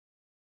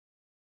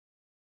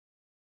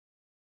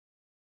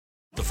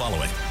The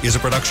following is a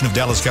production of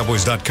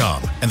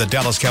DallasCowboys.com and the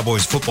Dallas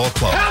Cowboys Football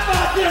Club. How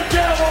about them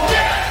Cowboys?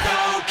 Yeah!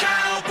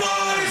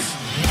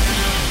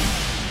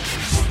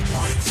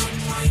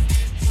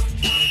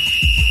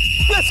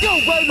 Let's go,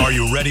 baby! Are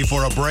you ready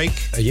for a break?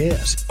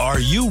 Yes. Are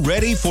you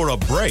ready for a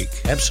break?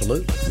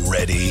 Absolutely.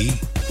 Ready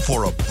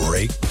for a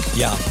break?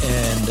 Yeah,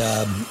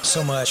 and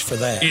so much for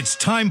that. It's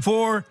time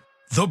for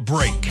The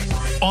Break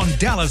on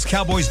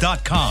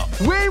DallasCowboys.com.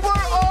 We were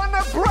on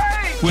the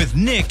break! With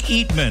Nick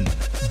Eatman,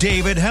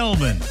 David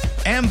Hellman,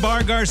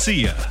 Ambar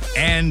Garcia,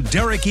 and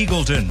Derek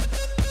Eagleton.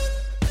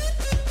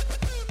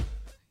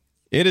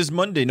 It is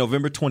Monday,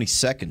 November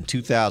 22nd,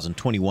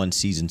 2021,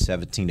 Season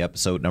 17,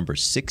 Episode number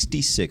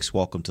 66.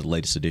 Welcome to the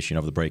latest edition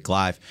of The Break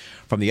Live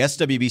from the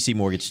SWBC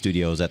Mortgage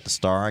Studios at the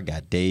Star. I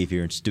got Dave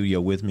here in studio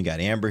with me, got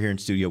Amber here in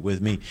studio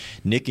with me.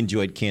 Nick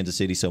enjoyed Kansas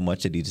City so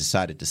much that he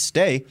decided to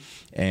stay,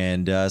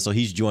 and so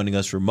he's joining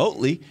us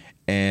remotely.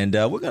 And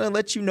we're going to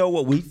let you know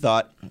what we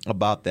thought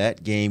about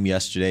that game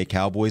yesterday.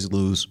 Cowboys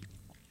lose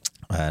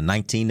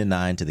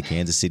 19-9 to the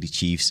Kansas City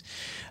Chiefs.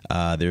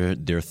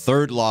 Their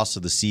third loss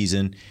of the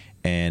season.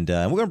 And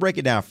we're going to break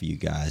it down for you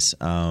guys.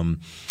 How's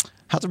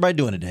everybody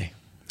doing today?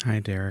 Hi,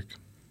 Derek.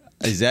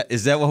 Is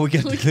that what we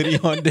got the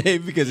video on,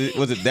 Dave? Because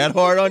was it that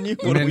hard on you?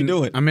 What are we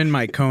doing? I'm in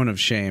my cone of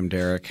shame,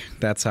 Derek.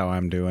 That's how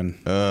I'm doing.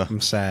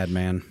 I'm sad,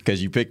 man.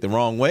 Because you picked the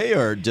wrong way,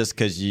 or just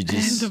because you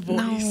just...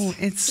 No,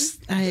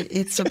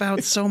 it's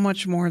about so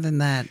much more than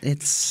that.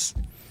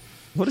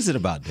 What is it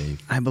about,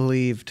 Dave? I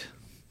believed.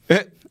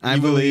 I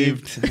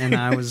believed, and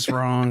I was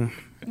wrong.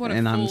 What a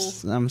and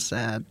fool. I'm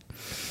sad.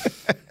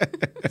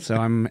 So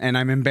I'm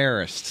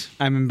embarrassed.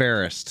 I'm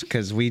embarrassed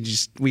because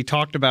we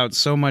talked about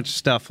so much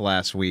stuff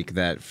last week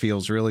that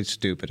feels really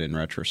stupid in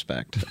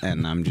retrospect,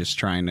 and I'm just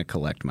trying to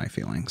collect my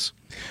feelings.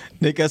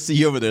 Nick, I see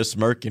you over there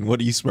smirking. What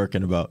are you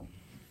smirking about?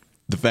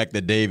 The fact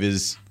that Dave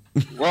is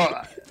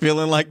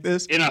feeling like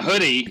this? In a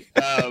hoodie.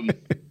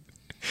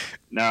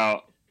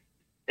 No.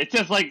 It's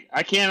just like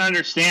I can't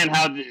understand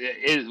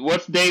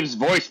what's Dave's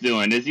voice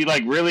doing? Is he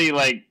really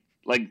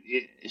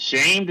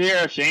ashamed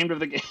here? Ashamed of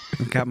the game?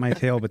 I've got my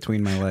tail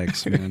between my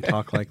legs. I'm going to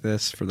talk like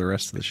this for the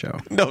rest of the show.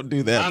 Don't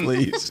do that,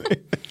 please.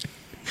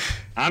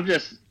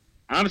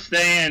 I'm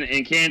staying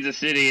in Kansas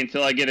City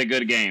until I get a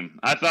good game.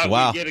 I thought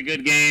we'd get a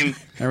good game.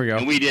 There we go.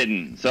 And we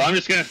didn't. So I'm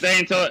just going to stay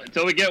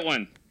until we get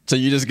one. So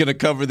you're just going to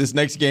cover this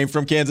next game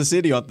from Kansas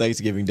City on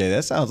Thanksgiving Day.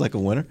 That sounds like a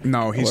winner.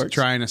 No, he's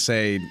trying to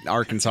say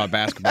Arkansas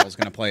basketball is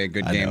going to play a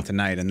good game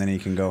tonight, and then he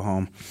can go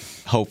home.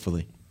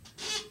 Hopefully.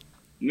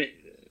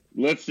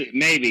 Let's see.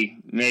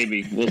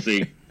 Maybe. We'll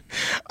see.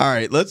 All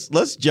right,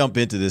 let's jump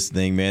into this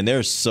thing, man.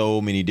 There's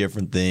so many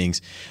different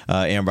things.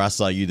 Amber, I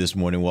saw you this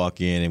morning walk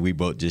in, and we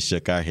both just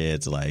shook our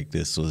heads like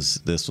this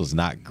was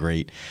not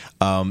great.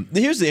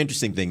 Here's the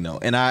interesting thing, though,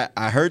 and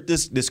I heard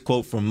this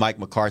quote from Mike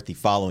McCarthy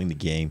following the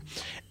game,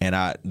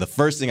 and the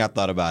first thing I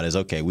thought about is,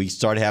 okay, we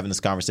started having this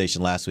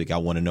conversation last week. I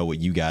want to know what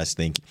you guys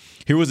think.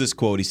 Here was this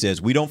quote. He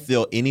says, "We don't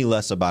feel any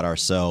less about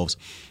ourselves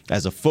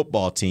as a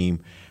football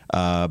team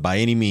by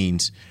any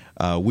means.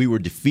 We were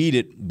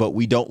defeated, but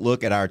we don't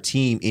look at our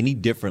team any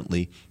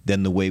differently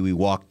than the way we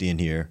walked in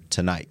here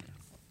tonight."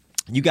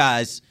 You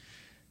guys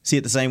see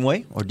it the same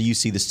way, or do you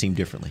see this team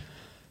differently?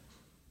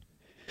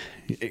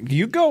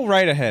 You go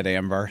right ahead,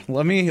 Amber.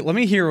 Let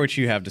me hear what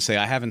you have to say.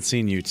 I haven't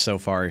seen you so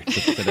far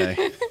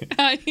today.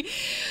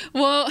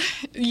 Well,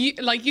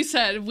 like you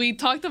said, we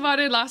talked about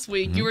it last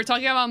week. Mm-hmm. You were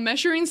talking about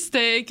measuring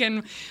stick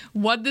and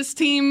what this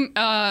team,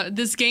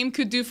 this game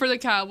could do for the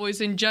Cowboys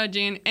and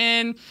judging.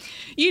 And,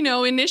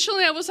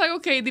 initially I was like,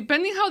 okay,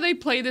 depending how they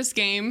play this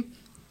game,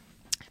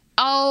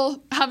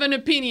 I'll have an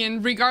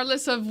opinion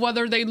regardless of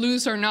whether they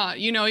lose or not.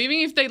 Even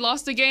if they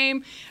lost the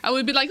game, I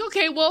would be like,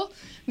 okay, well,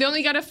 they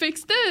only got to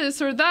fix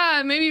this or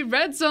that, maybe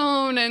red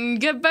zone and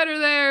get better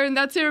there, and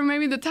that's it, or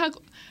maybe the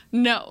tackle.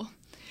 No.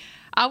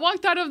 I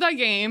walked out of that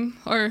game,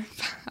 or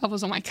I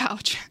was on my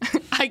couch.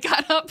 I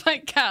got up my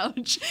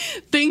couch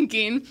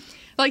thinking,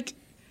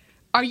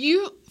 are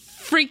you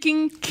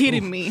freaking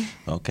kidding me?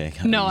 Okay.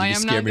 No, I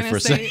am not going to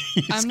say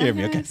I'm not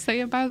going to say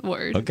a bad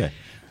word. Okay.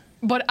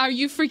 But are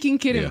you freaking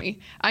kidding me?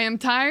 I am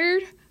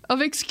tired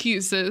of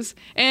excuses,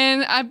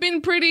 and I've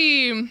been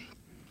pretty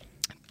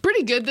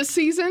good this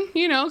season,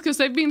 because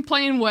they've been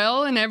playing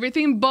well and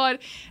everything.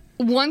 But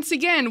once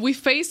again, we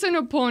face an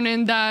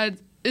opponent that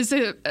is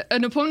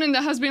an opponent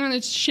that has been on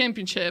its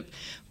championship,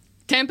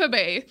 Tampa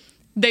Bay.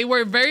 They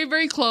were very,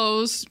 very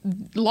close,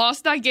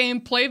 lost that game,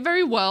 played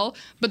very well.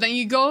 But then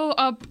you go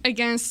up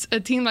against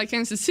a team like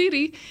Kansas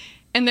City,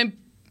 and then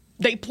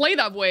they play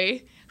that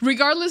way,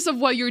 regardless of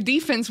what your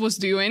defense was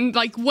doing.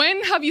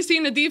 When have you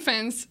seen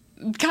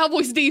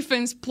Cowboys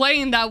defense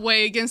playing that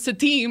way against a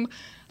team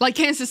like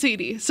Kansas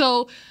City?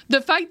 So the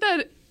fact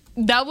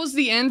that was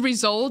the end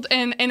result,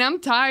 and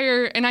I'm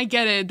tired, and I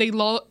get it. They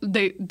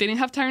didn't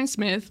have Tyron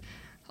Smith,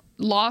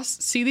 lost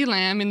CeeDee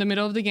Lamb in the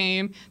middle of the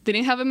game,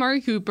 didn't have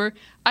Amari Cooper.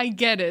 I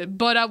get it.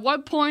 But at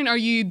what point are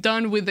you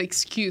done with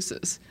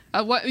excuses?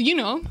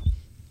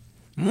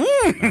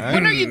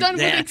 When are you done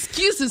with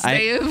excuses,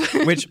 Dave?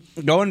 Which,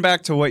 going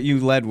back to what you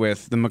led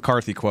with, the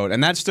McCarthy quote,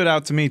 and that stood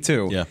out to me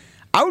too. Yeah.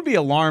 I would be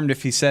alarmed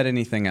if he said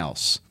anything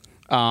else,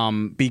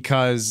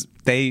 because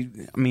they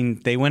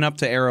went up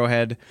to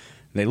Arrowhead.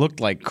 They looked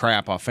like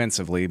crap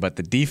offensively, but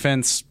the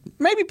defense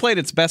maybe played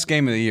its best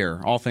game of the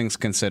year, all things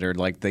considered.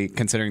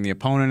 Considering the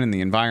opponent and the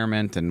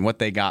environment and what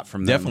they got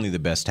from them. Definitely the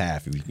best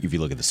half if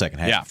you look at the second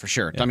half. Yeah, for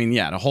sure. Yeah. I mean,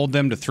 to hold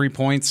them to 3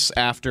 points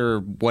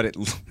after what it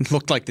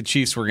looked like the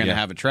Chiefs were going to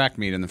have a track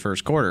meet in the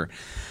first quarter.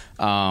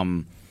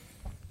 And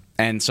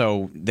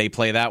so they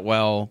play that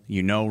well.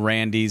 You know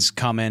Randy's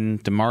coming.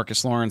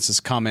 DeMarcus Lawrence is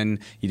coming.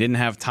 You didn't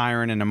have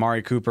Tyron and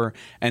Amari Cooper.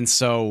 And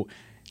so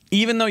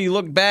even though you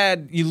look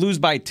bad, you lose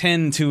by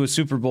 10 to a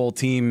Super Bowl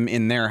team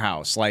in their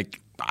house. Like,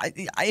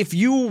 if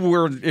you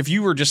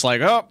were just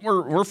like, oh,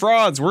 we're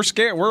frauds, we're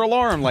scared, we're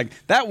alarmed, like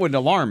that would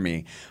alarm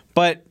me.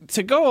 But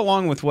to go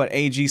along with what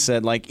AG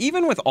said, like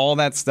even with all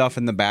that stuff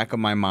in the back of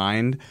my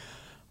mind,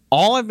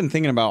 all I've been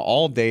thinking about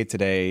all day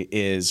today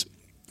is,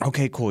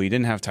 okay, cool, you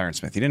didn't have Tyron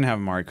Smith, you didn't have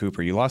Amari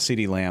Cooper, you lost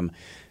CeeDee Lamb.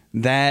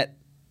 That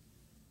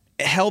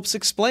helps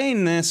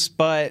explain this,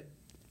 but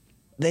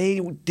they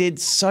did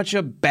such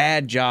a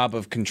bad job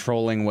of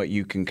controlling what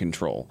you can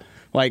control.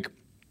 Like,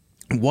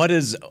 what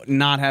does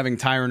not having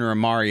Tyron or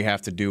Amari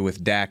have to do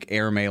with Dak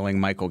airmailing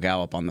Michael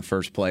Gallup on the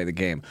first play of the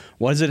game?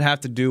 What does it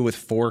have to do with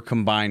 4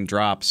 combined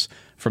drops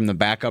from the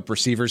backup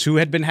receivers who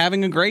had been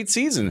having a great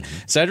season?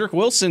 Cedric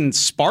Wilson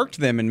sparked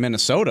them in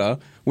Minnesota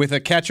with a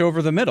catch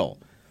over the middle.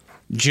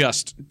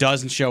 Just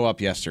doesn't show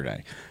up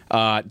yesterday.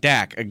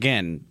 Dak,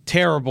 again,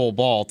 terrible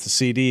ball to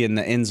CD in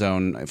the end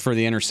zone for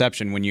the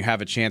interception when you have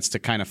a chance to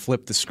kind of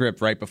flip the script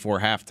right before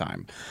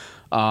halftime.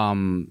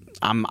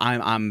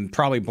 I'm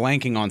probably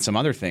blanking on some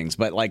other things,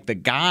 but like the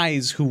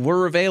guys who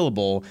were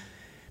available,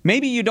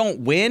 maybe you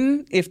don't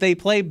win if they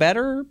play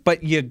better,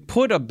 but you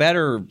put a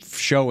better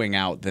showing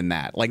out than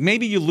that. Like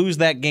maybe you lose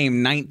that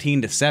game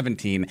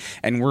 19-17,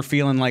 and we're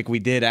feeling like we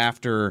did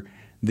after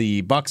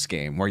the Bucs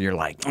game, where you're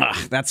like,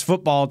 that's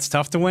football. It's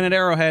tough to win at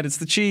Arrowhead. It's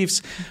the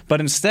Chiefs. But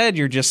instead,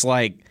 you're just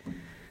like,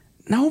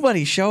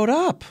 nobody showed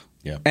up.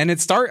 Yeah. And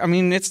it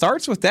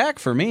starts with Dak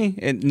for me.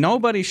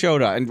 Nobody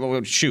showed up. And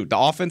the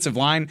offensive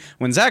line,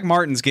 when Zach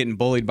Martin's getting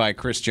bullied by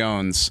Chris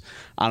Jones,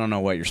 I don't know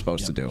what you're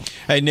supposed to do.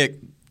 Hey, Nick,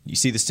 you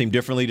see this team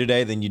differently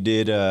today than you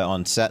did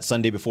on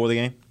Sunday before the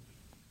game?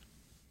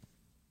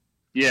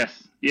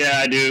 Yes. Yeah,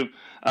 I do.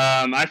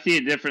 I see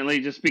it differently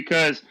just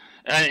because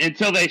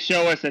until they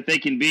show us that they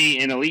can be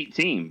an elite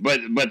team.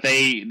 But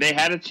they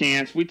had a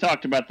chance. We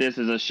talked about this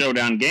as a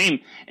showdown game,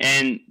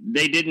 and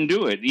they didn't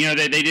do it. You know,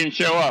 they didn't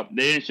show up.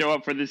 They didn't show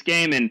up for this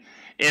game, and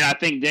I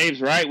think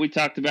Dave's right. We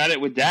talked about it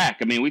with Dak.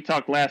 I mean, we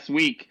talked last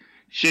week,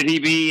 should he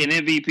be an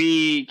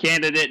MVP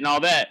candidate and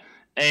all that?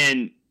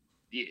 And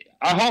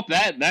I hope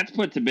that's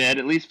put to bed,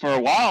 at least for a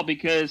while,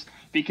 because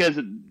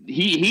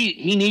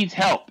he needs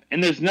help,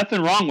 and there's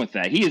nothing wrong with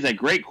that. He is a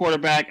great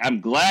quarterback.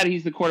 I'm glad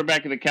he's the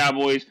quarterback of the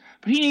Cowboys,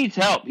 but he needs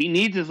help. He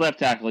needs his left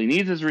tackle. He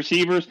needs his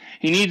receivers.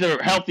 He needs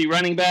a healthy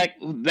running back.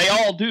 They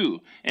all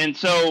do. And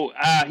so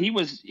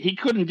he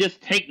couldn't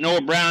just take Noah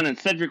Brown and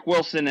Cedric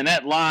Wilson and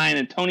that line,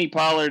 and Tony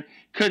Pollard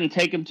couldn't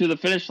take him to the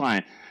finish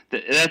line.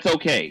 That's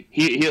okay.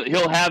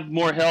 He'll have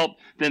more help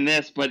than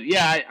this, but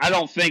yeah, I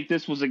don't think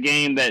this was a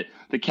game that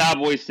the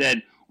Cowboys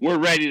said, we're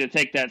ready to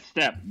take that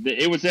step.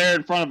 It was there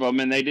in front of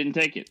them, and they didn't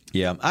take it.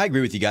 Yeah, I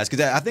agree with you guys,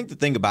 because I think the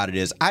thing about it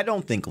is I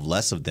don't think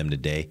less of them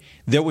today.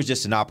 There was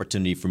just an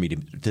opportunity for me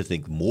to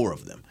think more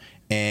of them.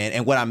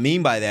 And what I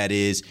mean by that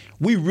is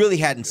we really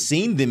hadn't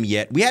seen them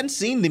yet. We hadn't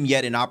seen them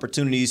yet in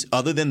opportunities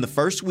other than the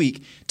first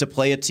week to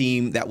play a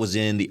team that was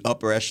in the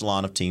upper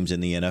echelon of teams in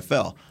the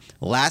NFL.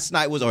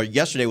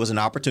 Yesterday was an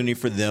opportunity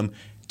for them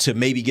to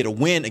maybe get a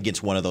win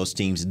against one of those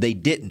teams. They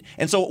didn't.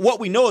 And so what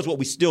we know is what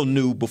we still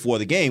knew before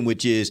the game,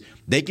 which is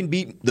they can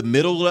beat the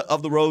middle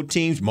of the road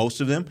teams, most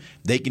of them.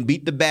 They can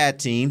beat the bad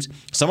teams.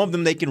 Some of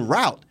them they can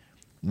rout.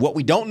 What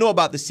we don't know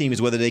about this team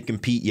is whether they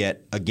compete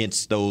yet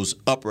against those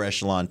upper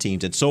echelon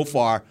teams. And so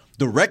far,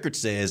 the record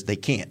says they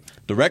can't.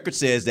 The record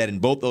says that in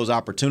both those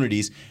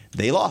opportunities,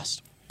 they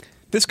lost.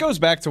 This goes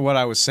back to what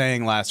I was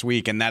saying last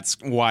week, and that's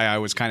why I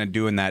was kind of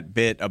doing that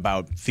bit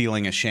about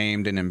feeling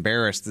ashamed and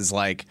embarrassed, is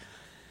like,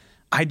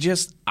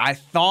 I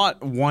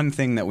thought one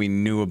thing that we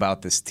knew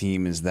about this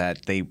team is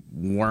that they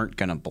weren't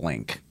going to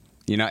blink.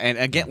 You know, and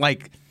again,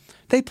 like,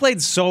 they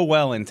played so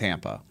well in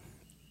Tampa.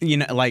 You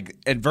know, like,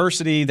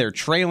 adversity, they're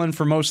trailing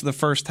for most of the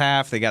first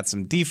half. They got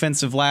some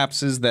defensive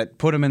lapses that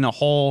put them in a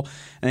hole,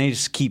 and they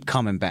just keep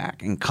coming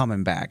back. And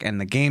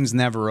the game's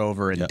never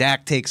over, and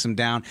Dak takes them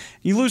down.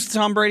 You lose to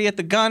Tom Brady at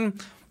the gun,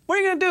 what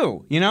are you going to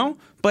do, you know?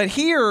 But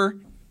here,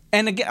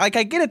 and again, like,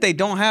 I get it, they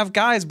don't have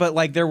guys, but,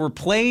 like, there were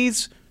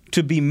plays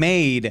to be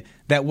made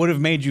that would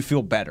have made you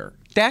feel better.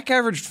 Dak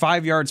averaged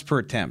 5 yards per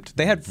attempt.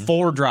 They had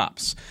 4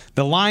 drops.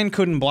 The line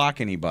couldn't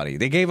block anybody.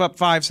 They gave up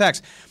 5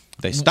 sacks.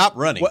 They stopped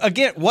running. Well,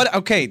 again,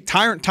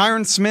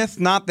 Tyron Smith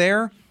not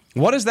there.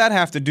 What does that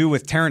have to do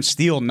with Terrence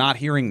Steele not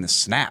hearing the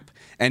snap?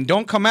 And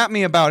don't come at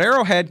me about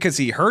Arrowhead because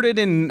he heard it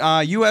in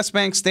U.S.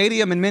 Bank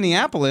Stadium in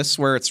Minneapolis,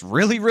 where it's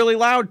really, really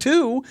loud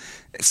too.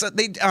 So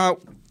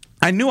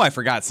I knew I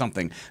forgot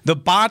something. The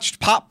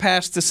botched pop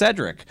pass to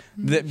Cedric.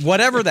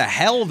 Whatever the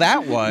hell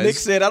that was. Nick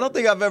said, I don't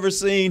think I've ever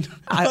seen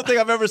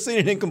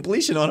an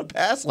incompletion on a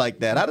pass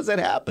like that. How does that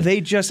happen?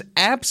 They just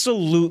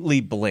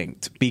absolutely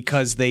blinked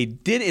because they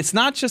did. It's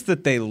not just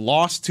that they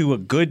lost to a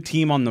good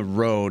team on the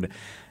road.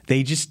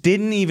 They just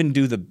didn't even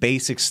do the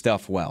basic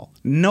stuff well.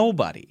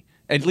 Nobody.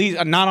 At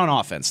least not on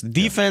offense.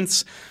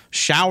 Defense,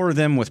 shower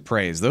them with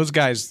praise. Those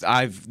guys,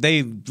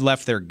 they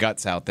left their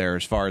guts out there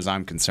as far as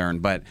I'm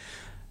concerned. But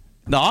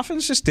the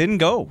offense just didn't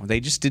go.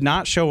 They just did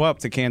not show up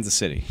to Kansas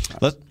City.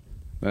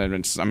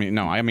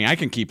 I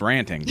can keep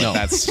ranting, but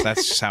that's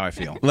just how I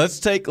feel. Let's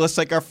take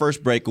our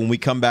first break. When we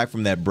come back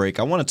from that break,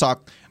 I want to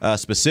talk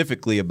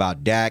specifically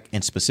about Dak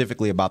and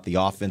specifically about the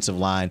offensive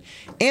line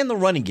and the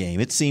running game.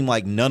 It seemed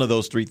like none of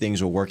those three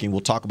things were working.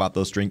 We'll talk about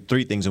those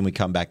three things when we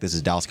come back. This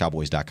is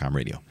DallasCowboys.com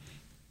radio.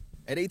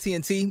 At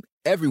AT&T,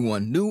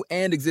 everyone, new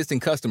and existing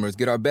customers,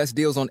 get our best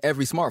deals on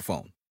every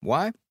smartphone.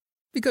 Why?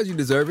 Because you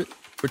deserve it.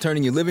 For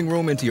turning your living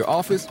room into your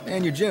office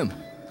and your gym.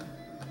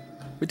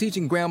 For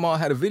teaching Grandma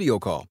how to video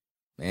call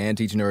and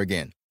teaching her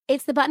again.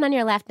 It's the button on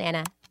your left,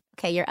 Nana.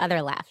 Okay, your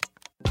other left.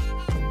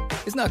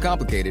 It's not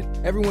complicated.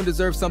 Everyone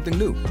deserves something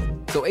new.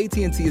 So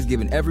AT&T is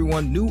giving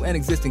everyone, new and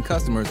existing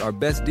customers, our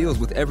best deals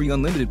with every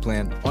unlimited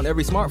plan on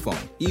every smartphone,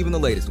 even the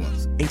latest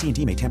ones.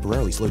 AT&T may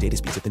temporarily slow data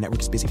speeds if the network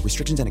is busy.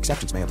 Restrictions and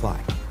exceptions may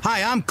apply.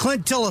 Hi, I'm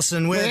Clint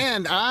Tillison with...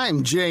 And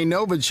I'm Jay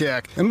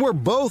Novacek. And we're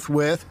both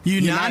with...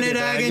 United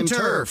Ag and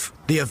Turf,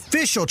 the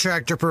official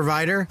tractor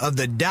provider of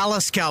the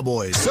Dallas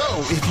Cowboys. So,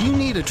 if you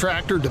need a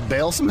tractor to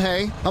bale some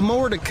hay, a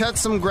mower to cut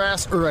some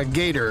grass, or a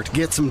gator to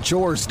get some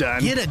chores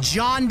done... Get a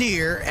John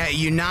Deere at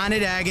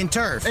United Ag and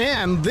Turf.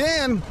 And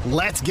then,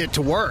 let's get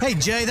to work. Hey,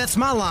 Jay, that's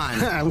my line.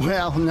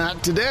 Well,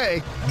 not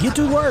today. Get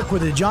to work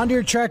with a John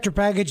Deere tractor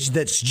package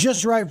that's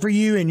just right for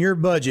you and your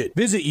budget.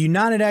 Visit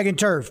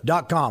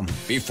UnitedAgAndTurf.com.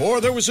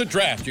 Before there was a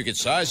draft, you could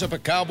size up a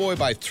cowboy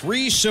by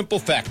three simple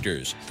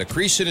factors: the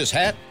crease in his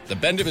hat, the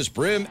bend of his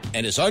brim,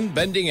 and his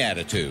unbending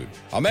attitude.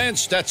 A man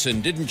Stetson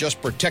didn't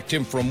just protect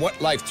him from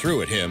what life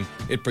threw at him,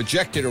 it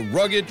projected a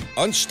rugged,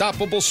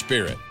 unstoppable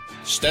spirit.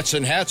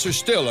 Stetson hats are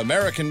still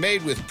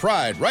American-made with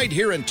pride right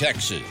here in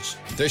Texas.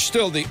 They're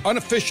still the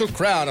unofficial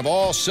crown of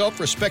all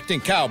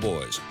self-respecting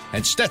cowboys,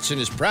 and Stetson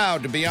is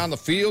proud to be on the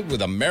field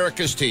with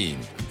America's team.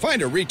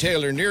 Find a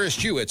retailer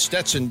nearest you at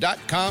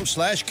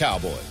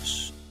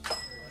Stetson.com/cowboys.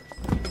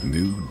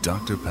 New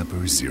Dr.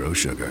 Pepper Zero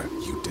Sugar.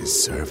 You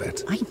deserve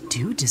it. I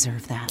do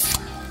deserve that.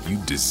 You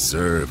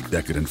deserve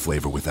decadent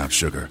flavor without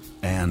sugar,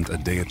 and a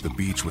day at the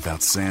beach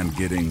without sand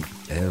getting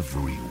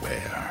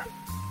everywhere.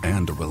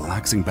 And a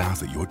relaxing bath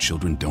that your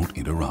children don't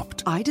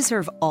interrupt. I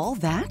deserve all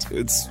that?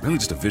 It's really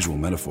just a visual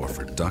metaphor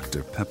for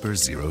Dr. Pepper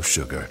Zero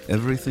Sugar.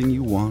 Everything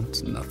you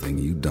want, nothing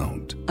you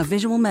don't. A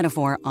visual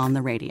metaphor on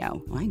the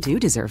radio. I do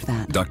deserve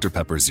that. Dr.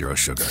 Pepper Zero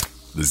Sugar.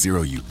 The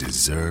zero you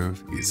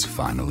deserve is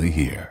finally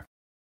here.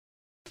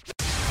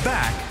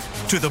 Back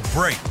to the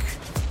break.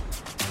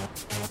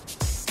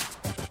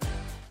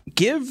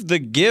 Give the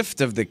gift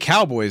of the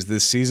Cowboys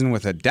this season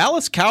with a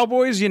Dallas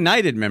Cowboys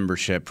United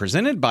membership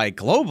presented by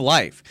Globe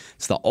Life.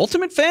 It's the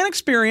ultimate fan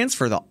experience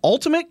for the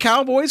ultimate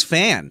Cowboys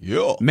fan.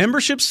 Yeah.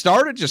 Memberships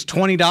start at just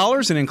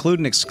 $20 and include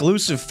an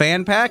exclusive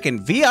fan pack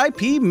and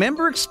VIP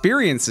member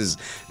experiences.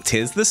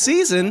 'Tis the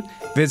season.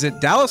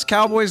 Visit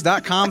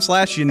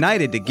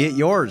DallasCowboys.com/United to get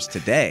yours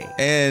today.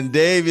 And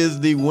Dave is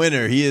the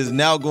winner. He is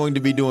now going to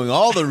be doing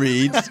all the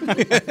reads.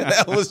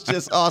 That was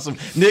just awesome.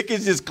 Nick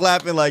is just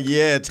clapping like,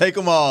 yeah, take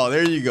them all.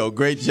 There you go.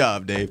 Great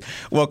job, Dave.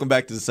 Welcome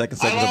back to the second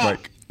segment of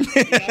the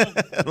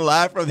break.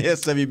 Live from the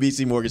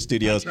SWBC Mortgage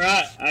Studios.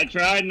 I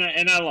tried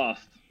and I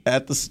lost.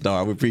 At the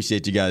Star. We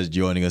appreciate you guys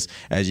joining us.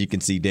 As you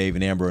can see, Dave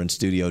and Amber in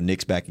studio.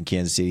 Nick's back in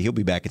Kansas City. He'll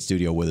be back in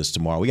studio with us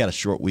tomorrow. We got a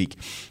short week,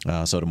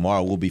 so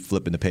tomorrow we'll be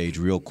flipping the page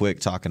real quick,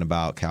 talking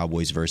about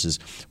Cowboys versus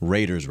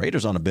Raiders.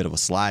 Raiders on a bit of a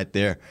slide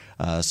there,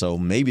 so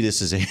maybe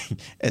this is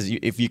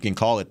if you can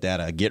call it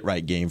that, a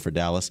get-right game for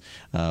Dallas.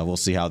 We'll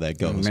see how that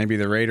goes. Maybe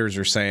the Raiders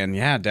are saying,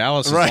 yeah,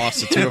 Dallas has lost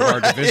to two of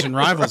our division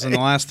rivals in the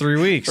last 3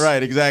 weeks.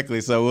 Right,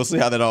 exactly. So we'll see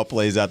how that all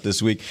plays out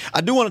this week.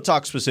 I do want to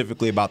talk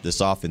specifically about this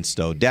offense,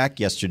 though. Dak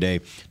yesterday,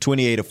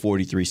 28 of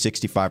 43,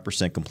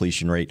 65%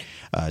 completion rate,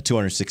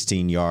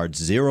 216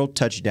 yards, 0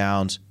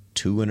 touchdowns,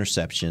 2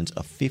 interceptions,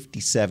 a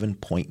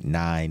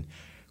 57.9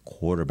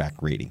 quarterback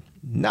rating.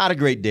 Not a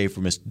great day for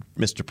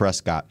Mr.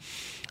 Prescott.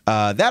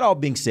 That all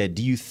being said,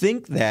 do you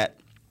think that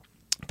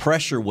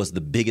pressure was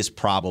the biggest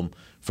problem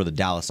for the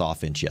Dallas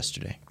offense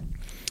yesterday?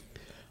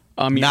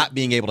 Not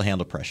being able to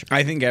handle pressure.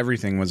 I think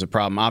everything was a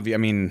problem. I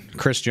mean,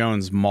 Chris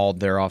Jones mauled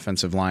their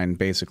offensive line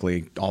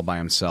basically all by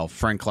himself.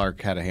 Frank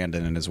Clark had a hand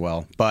in it as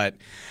well. But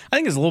I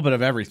think it's a little bit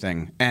of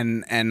everything.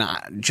 And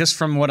just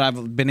from what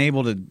I've been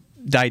able to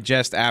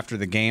digest after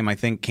the game, I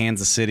think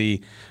Kansas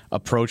City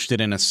approached it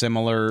in a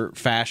similar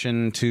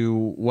fashion to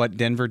what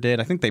Denver did.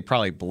 I think they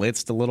probably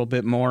blitzed a little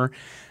bit more.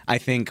 I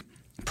think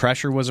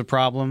pressure was a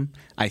problem.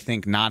 I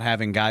think not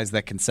having guys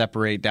that can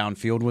separate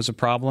downfield was a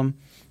problem.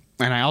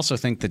 And I also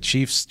think the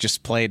Chiefs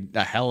just played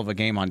a hell of a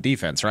game on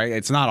defense, right?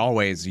 It's not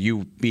always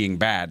you being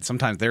bad.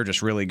 Sometimes they're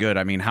just really good.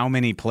 I mean, how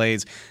many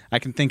plays? I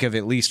can think of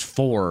at least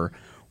 4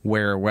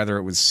 where whether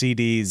it was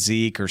CD,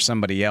 Zeke, or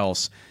somebody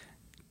else,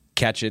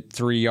 catch it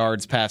 3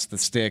 yards past the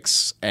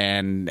sticks,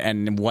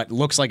 and what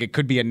looks like it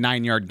could be a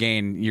 9-yard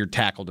gain, you're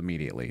tackled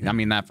immediately. I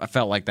mean, I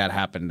felt like that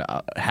happened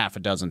half a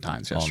dozen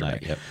times yesterday.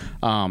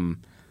 All night, yep.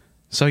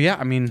 So, yeah,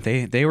 I mean,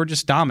 they were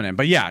just dominant.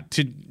 But, yeah,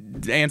 to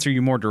answer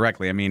you more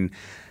directly, I mean,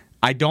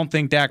 I don't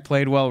think Dak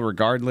played well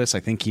regardless. I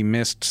think he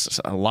missed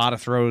a lot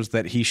of throws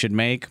that he should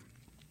make,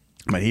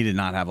 but he did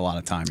not have a lot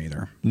of time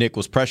either. Nick,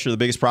 was pressure the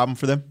biggest problem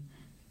for them?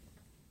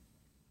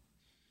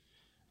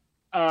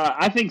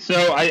 I think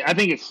so. I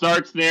think it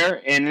starts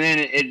there, and then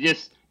it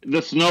just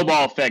the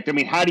snowball effect. I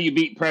mean, how do you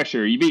beat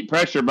pressure? You beat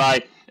pressure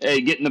by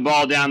getting the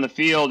ball down the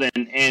field,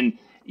 and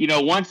you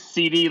know, once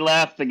CD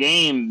left the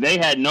game, they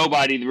had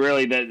nobody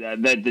really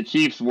that the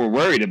Chiefs were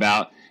worried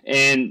about.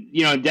 And,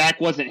 you know,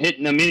 Dak wasn't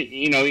hitting them,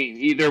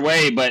 either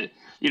way. But,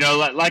 you know,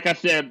 like I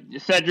said,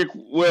 Cedric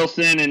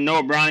Wilson and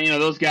Noah Brown, you know,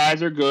 those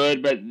guys are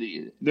good, but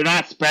they're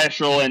not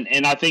special.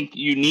 And I think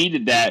you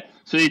needed that.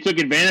 So they took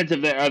advantage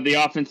of the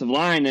offensive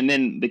line, and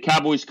then the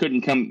Cowboys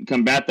couldn't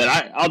combat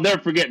that. I'll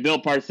never forget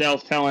Bill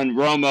Parcells telling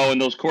Romo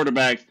and those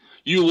quarterbacks,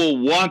 you will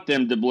want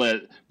them to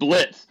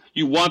blitz.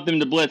 You want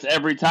them to blitz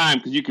every time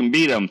because you can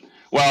beat them.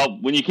 Well,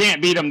 when you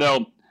can't beat them,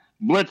 though,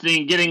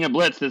 getting a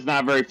blitz is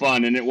not very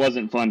fun, and it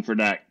wasn't fun for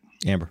Dak.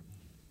 Amber.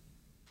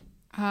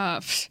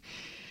 I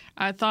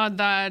thought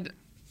that,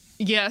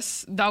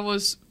 yes, that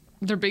was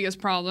their biggest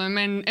problem.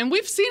 And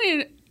we've seen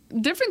it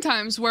different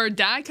times where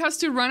Dak has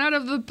to run out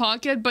of the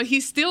pocket, but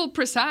he's still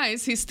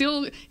precise.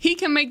 He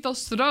can make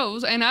those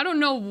throws. And I don't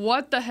know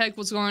what the heck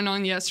was going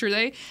on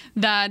yesterday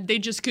that they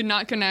just could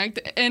not connect.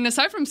 And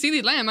aside from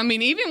CeeDee Lamb, I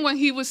mean, even when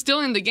he was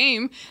still in the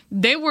game,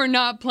 they were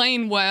not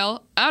playing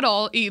well at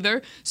all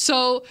either.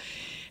 So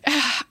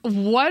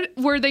what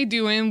were they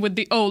doing with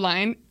the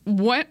O-line?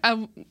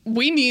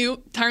 We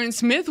knew Tyron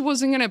Smith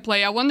wasn't going to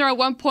play. I wonder at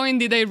what point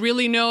did they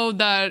really know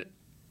that?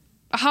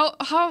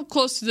 How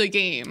close to the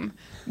game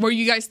were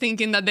you guys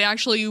thinking that they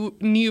actually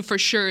knew for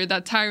sure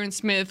that Tyron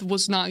Smith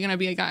was not going to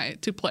be a guy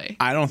to play?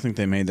 I don't think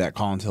they made that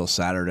call until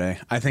Saturday.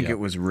 I think it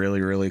was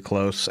really, really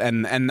close.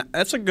 And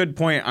that's a good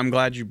point I'm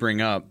glad you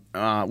bring up,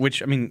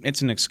 which, I mean,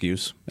 it's an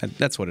excuse.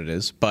 That's what it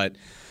is. But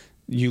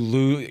you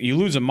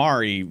lose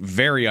Amari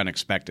very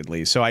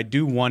unexpectedly. So I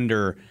do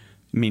wonder,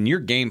 I mean, your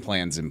game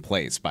plan's in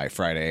place by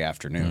Friday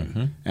afternoon.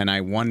 Mm-hmm. And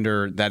I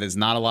wonder that is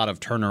not a lot of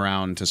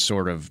turnaround to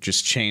sort of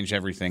just change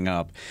everything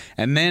up.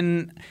 And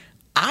then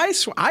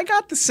I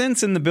got the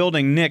sense in the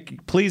building,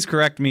 Nick, please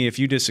correct me if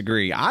you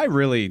disagree.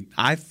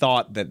 I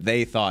thought that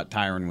they thought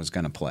Tyron was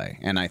going to play.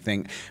 And I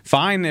think,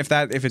 fine if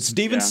it's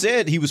Steven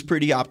said he was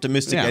pretty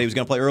optimistic that he was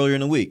going to play earlier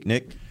in the week,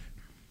 Nick.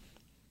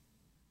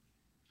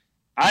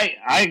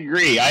 I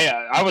agree.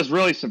 I was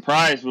really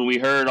surprised when we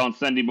heard on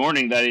Sunday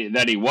morning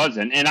that he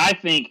wasn't. And I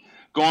think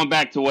going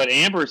back to what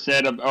Amber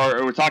said,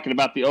 or we're talking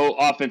about the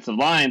offensive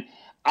line,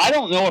 I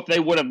don't know if they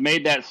would have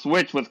made that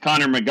switch with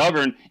Connor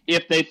McGovern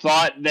if they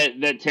thought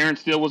that Terrence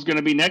Steele was going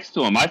to be next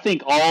to him. I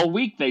think all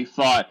week they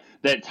thought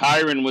that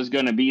Tyron was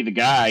going to be the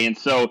guy, and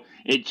so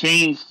it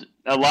changed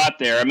a lot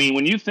there. I mean,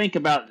 when you think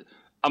about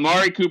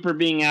Amari Cooper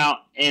being out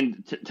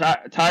and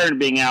Tyron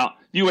being out,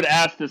 you would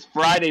ask this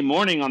Friday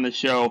morning on the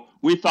show,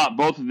 we thought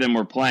both of them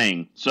were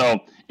playing. So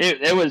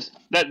it was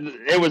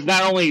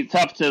not only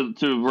tough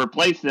to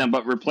replace them,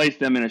 but replace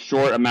them in a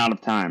short amount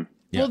of time.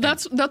 Well,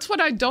 that's what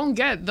I don't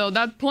get, though.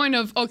 That point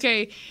of,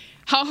 okay,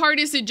 how hard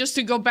is it just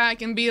to go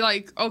back and be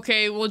like,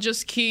 okay, we'll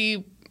just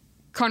keep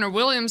Connor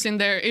Williams in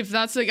there if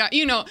that's the guy,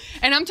 you know.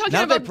 And I'm talking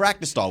about. Now they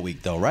practiced all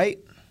week, though, right?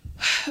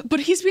 But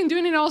he's been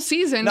doing it all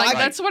season. No,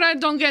 that's what I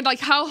don't get. Like,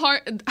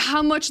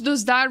 how much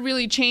does that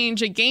really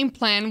change a game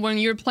plan when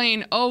you're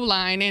playing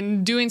O-line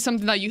and doing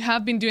something that you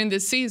have been doing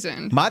this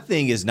season? My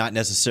thing is not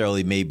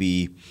necessarily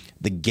maybe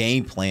the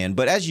game plan,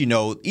 but as you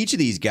know, each of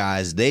these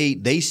guys,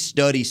 they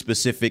study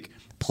specific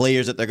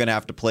players that they're going to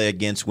have to play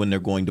against when they're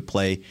going to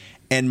play.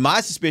 And my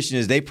suspicion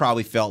is they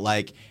probably felt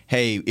like,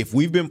 hey, if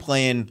we've been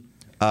playing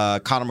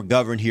Connor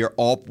McGovern here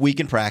all week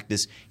in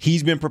practice,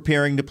 he's been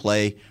preparing to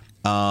play,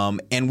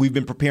 and we've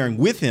been preparing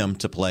with him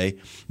to play,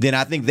 then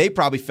I think they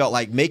probably felt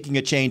like making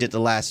a change at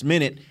the last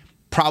minute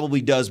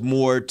probably does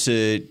more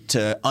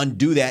to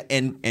undo that,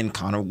 and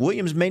Connor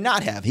Williams may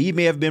not have. He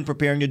may have been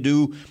preparing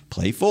to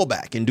play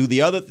fullback and do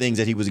the other things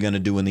that he was going to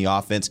do in the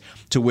offense,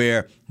 to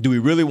where do we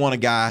really want a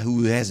guy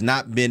who has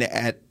not been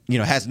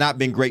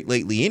great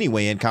lately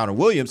anyway in Connor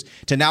Williams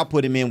to now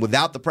put him in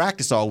without the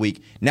practice all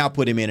week, now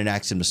put him in and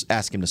ask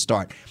him to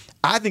start.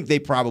 I think they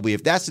probably,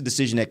 if that's the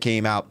decision that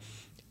came out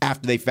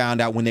after they found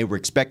out when they were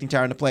expecting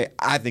Tyron to play,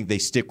 I think they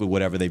stick with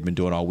whatever they've been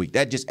doing all week.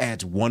 That just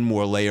adds one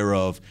more layer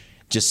of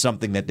just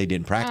something that they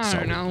didn't practice I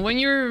don't know. When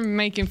you're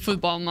making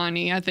football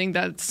money, I think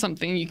that's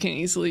something you can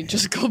easily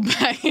just go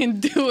back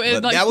and do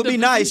it. Like, that would be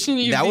nice.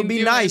 That would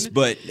be nice.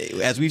 But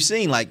as we've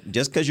seen, like,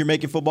 just because you're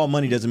making football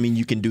money doesn't mean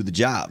you can do the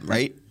job,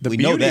 right? The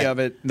beauty of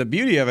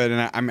it,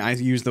 and I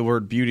use the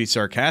word beauty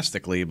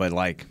sarcastically, but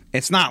like,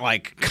 it's not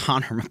like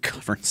Connor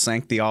McGovern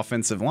sank the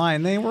offensive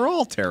line. They were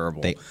all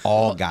terrible. They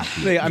all got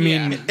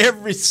beat.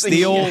 Every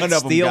single one of them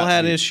Steele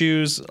had beat.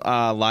 issues.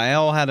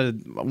 Lyle had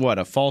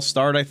a false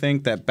start, I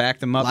think, that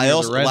backed him up.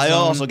 Lyle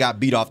also got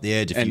beat off the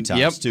edge a few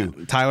times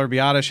too. Tyler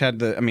Biotish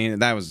had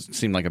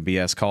seemed like a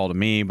BS call to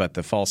me, but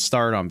the false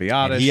start on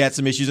Biotish. And he had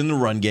some issues in the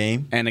run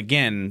game. And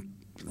again,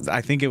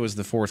 I think it was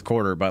the fourth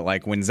quarter, but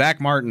like when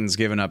Zach Martin's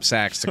giving up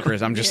sacks to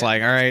Chris, I'm just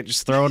like, all right,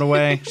 just throw it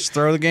away. Just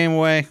throw the game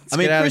away. Let's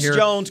get out of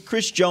here.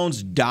 Chris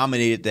Jones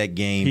dominated that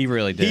game. He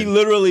really did. He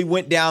literally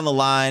went down the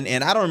line,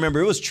 and I don't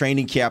remember. It was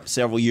training camp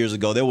several years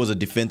ago. There was a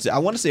defensive. I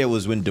want to say it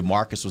was when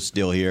DeMarcus was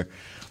still here.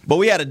 But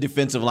we had a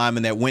defensive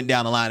lineman that went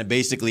down the line and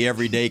basically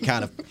every day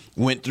kind of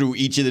went through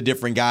each of the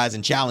different guys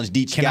and challenged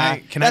each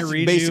guy. That's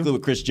basically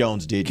what Chris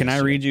Jones did. Can I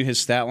read you his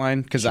stat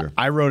line? Because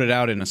I wrote it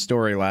out in a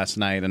story last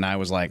night, and I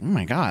was like, oh,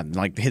 my God.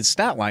 Like, his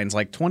stat line's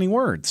like 20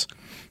 words.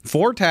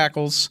 4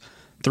 tackles,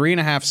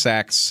 3.5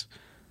 sacks,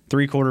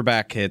 3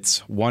 quarterback hits,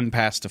 1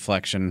 pass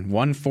deflection,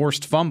 1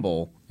 forced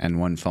fumble, and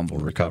 1 fumble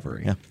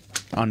recovery. Yeah.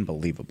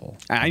 Unbelievable.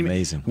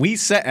 Amazing.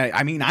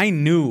 I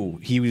knew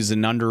he was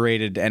an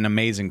underrated and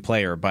amazing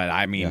player, but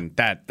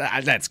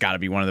that's got to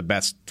be one of the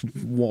best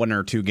 1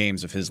 or 2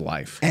 games of his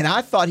life. And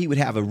I thought he would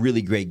have a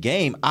really great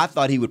game. I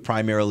thought he would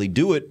primarily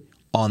do it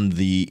on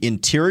the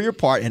interior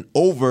part and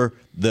over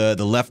the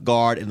left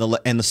guard and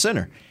the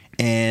center.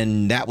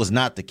 And that was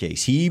not the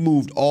case. He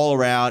moved all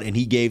around and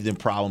he gave them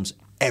problems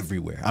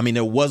everywhere. I mean,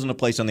 there wasn't a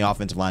place on the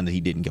offensive line that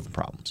he didn't give them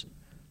problems.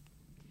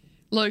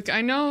 Look,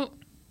 I know.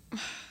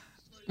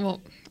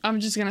 Well,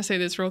 I'm just going to say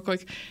this real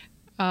quick.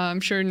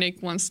 I'm sure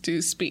Nick wants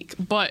to speak.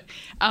 But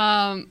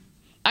I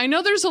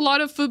know there's a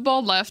lot of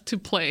football left to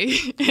play,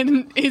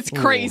 and it's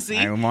crazy.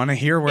 I want to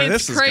hear where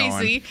this is going. It's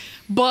crazy.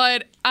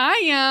 But I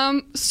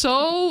am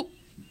so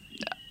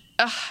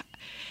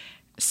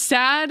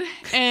sad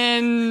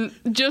and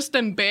just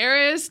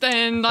embarrassed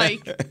and,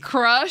 like,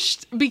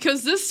 crushed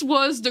because this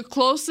was the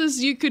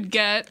closest you could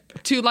get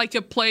to, like,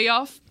 a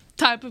playoff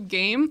type of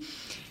game.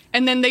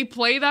 And then they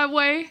play that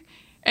way.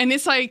 And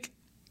it's like,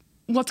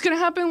 what's going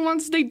to happen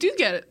once they do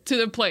get to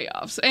the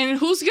playoffs? And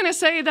who's going to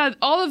say that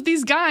all of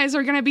these guys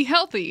are going to be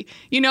healthy?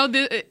 You know,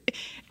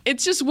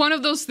 it's just one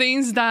of those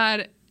things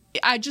that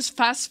I just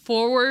fast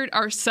forward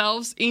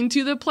ourselves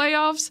into the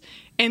playoffs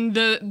and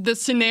the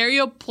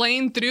scenario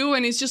playing through.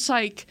 And it's just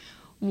like,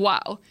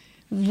 wow,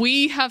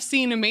 we have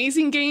seen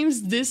amazing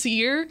games this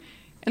year.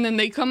 And then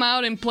they come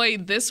out and play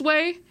this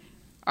way.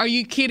 Are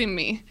you kidding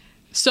me?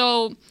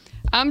 So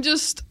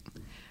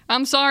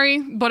I'm sorry,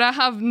 but I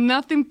have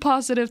nothing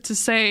positive to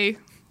say.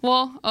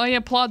 Well, I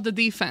applaud the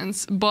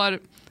defense,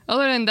 but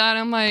other than that,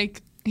 I'm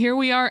like, here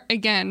we are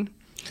again,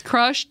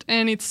 crushed,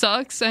 and it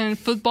sucks, and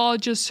football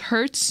just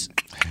hurts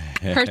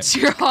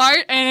your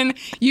heart. And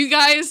you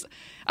guys,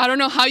 I don't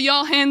know how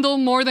y'all handle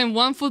more than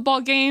 1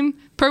 football game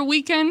per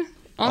weekend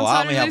on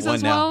Saturdays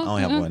as well. I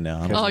only have one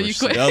now. Oh, you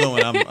quit. The other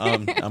one,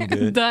 I'm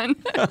good. Done.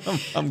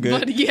 I'm good.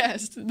 But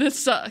yes, this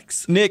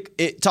sucks.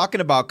 Nick,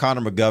 talking about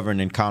Connor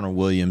McGovern and Connor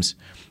Williams,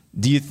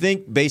 do you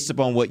think, based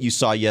upon what you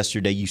saw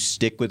yesterday, you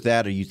stick with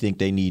that, or you think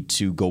they need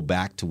to go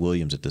back to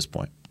Williams at this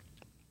point?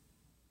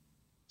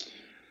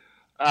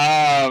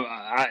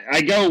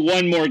 I go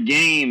one more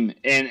game,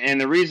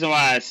 and the reason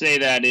why I say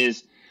that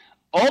is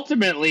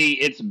ultimately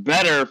it's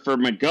better for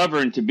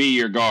McGovern to be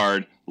your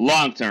guard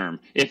long term.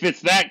 If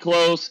it's that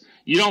close,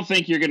 you don't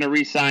think you're going to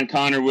re-sign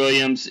Connor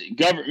Williams.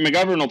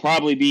 McGovern will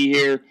probably be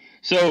here.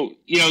 So,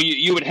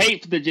 you would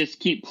hate to just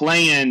keep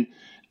playing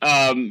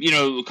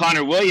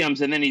Connor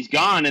Williams, and then he's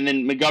gone, and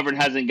then McGovern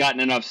hasn't gotten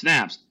enough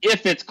snaps.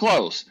 If it's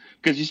close,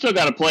 because you still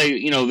got to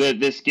play,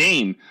 this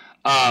game.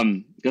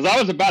 Because I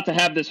was about to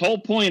have this whole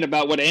point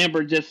about what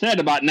Amber just said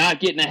about not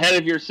getting ahead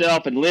of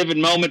yourself and living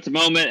moment to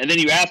moment, and then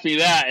you asked me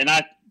that, and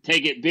I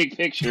take it big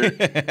picture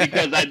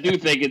because I do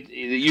think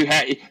you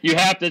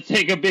have to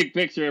take a big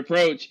picture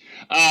approach.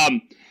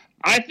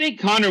 I think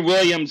Connor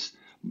Williams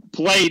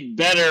played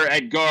better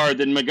at guard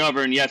than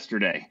McGovern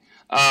yesterday.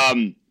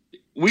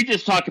 We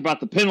just talked about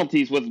the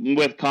penalties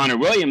with Connor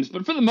Williams,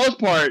 but for the most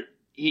part,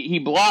 he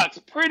blocks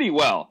pretty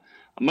well.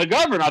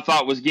 McGovern, I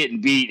thought, was getting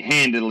beat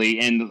handily,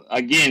 and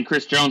again,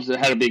 Chris Jones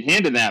had a big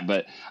hand in that.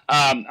 But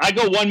I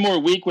go one more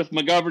week with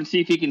McGovern, see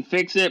if he can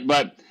fix it.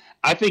 But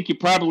I think you're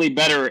probably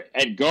better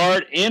at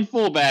guard and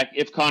fullback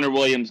if Connor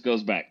Williams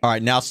goes back. All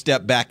right, now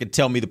step back and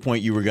tell me the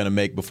point you were going to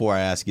make before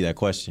I ask you that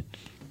question.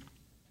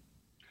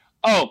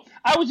 Oh,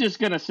 I was just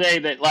going to say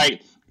that,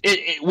 like,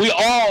 we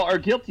all are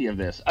guilty of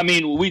this. I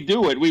mean, we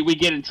do it. We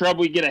get in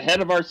trouble. We get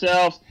ahead of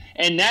ourselves.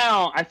 And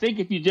now I think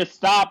if you just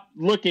stop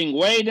looking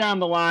way down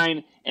the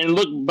line and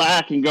look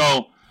back and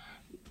go,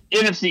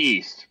 NFC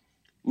East,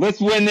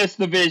 let's win this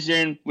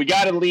division. We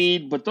got to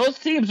lead, but those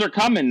teams are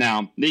coming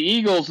now. The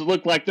Eagles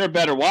look like they're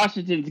better.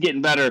 Washington's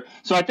getting better.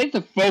 So I think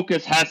the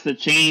focus has to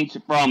change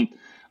from,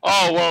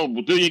 oh, well,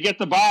 do you get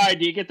the bye?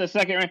 Do you get the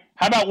second rank?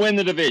 How about win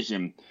the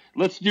division?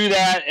 Let's do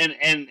that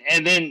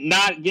and then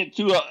not get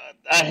too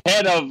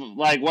ahead of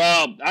like,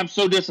 well, I'm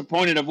so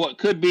disappointed of what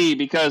could be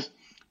because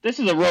this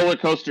is a roller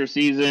coaster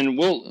season.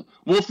 We'll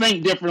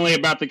think differently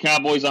about the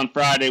Cowboys on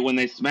Friday when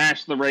they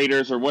smash the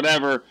Raiders or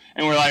whatever,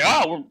 and we're like,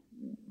 oh,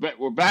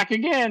 we're back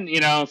again,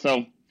 you know.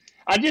 So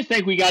I just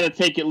think we got to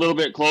take it a little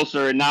bit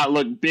closer and not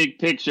look big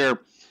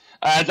picture,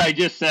 as I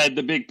just said,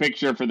 the big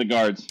picture for the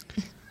guards.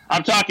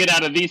 I'm talking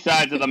out of these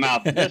sides of the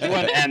mouth, this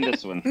one and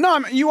this one. No,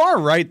 you are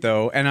right,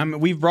 though, and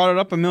we've brought it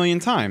up a million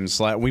times.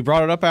 Like, we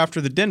brought it up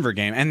after the Denver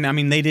game, and, I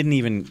mean, they didn't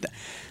even –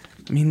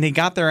 I mean, they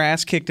got their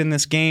ass kicked in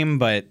this game,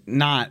 but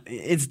not –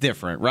 it's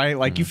different, right?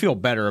 Like, you feel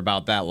better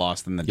about that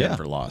loss than the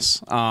Denver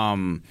loss.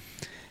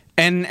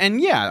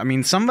 And yeah, I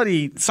mean,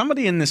 somebody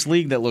in this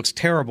league that looks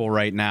terrible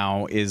right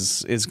now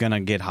is going to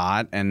get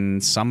hot,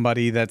 and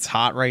somebody that's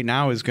hot right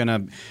now is going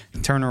to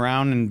turn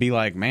around and be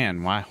like,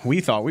 man, why we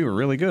thought we were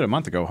really good a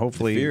month ago.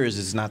 Hopefully, the fear is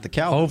it's not the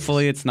Cowboys.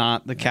 Hopefully, it's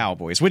not the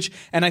Cowboys.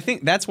 And I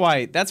think that's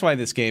why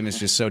this game is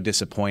just so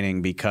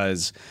disappointing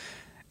because.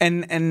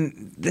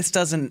 And this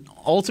doesn't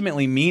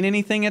ultimately mean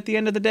anything at the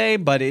end of the day,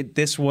 but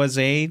this was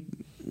a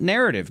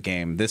narrative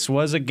game. This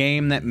was a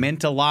game that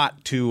meant a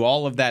lot to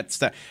all of that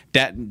stuff.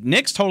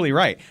 Nick's totally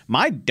right.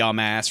 My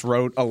dumbass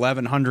wrote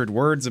 1,100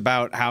 words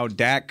about how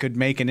Dak could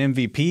make an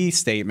MVP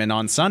statement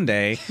on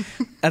Sunday.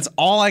 That's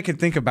all I could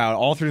think about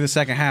all through the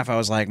second half. I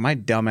was like, my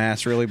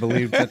dumbass really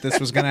believed that this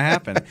was going to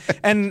happen.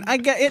 And I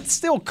get it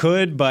still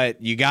could,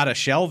 but you got to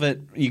shelve it.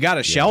 You got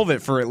to shelve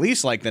it for at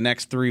least like the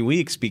next 3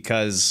 weeks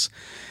because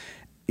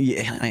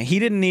he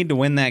didn't need to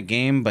win that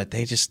game, but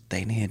they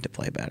needed to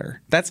play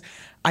better.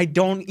 I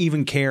don't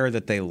even care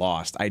that they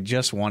lost. I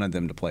just wanted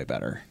them to play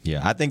better.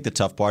 Yeah, I think the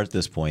tough part at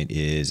this point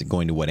is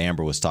going to what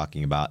Amber was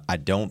talking about. I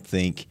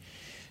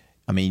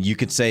mean, you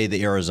could say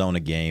the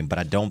Arizona game, but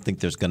I don't think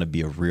there's going to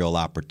be a real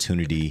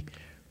opportunity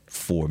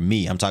for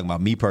me. I'm talking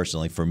about me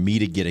personally, for me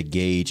to get a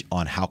gauge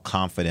on how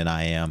confident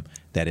I am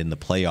that in the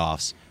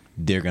playoffs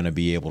they're going to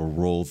be able to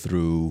roll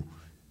through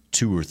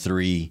 2 or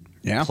 3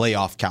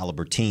 playoff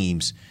caliber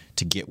teams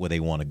to get where they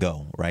want to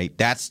go, right?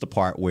 That's the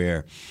part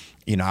where,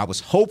 you know, I was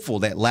hopeful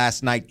that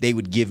last night they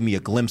would give me a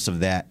glimpse of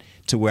that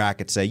to where I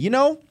could say, you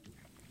know,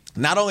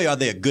 not only are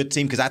they a good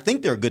team, because I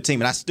think they're a good team,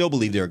 and I still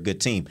believe they're a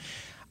good team.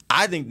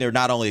 I think they're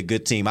not only a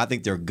good team, I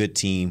think they're a good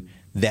team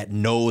that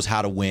knows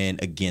how to win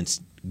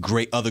against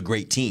other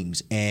great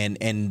teams. And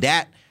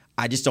that,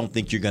 I just don't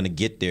think you're going to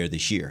get there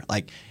this year.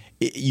 Like,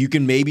 you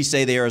can maybe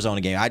say the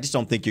Arizona game. I just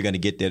don't think you're going to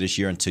get there this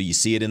year until you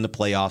see it in the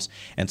playoffs.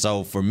 And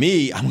so for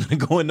me, I'm going to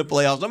go in the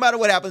playoffs. No matter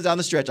what happens down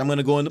the stretch, I'm going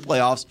to go in the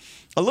playoffs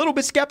a little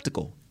bit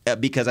skeptical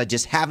because I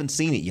just haven't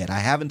seen it yet. I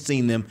haven't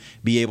seen them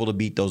be able to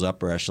beat those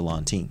upper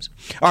echelon teams.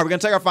 All right, we're going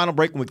to take our final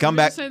break. When we come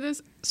back. Say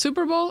this.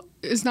 Super Bowl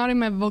is not in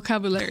my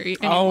vocabulary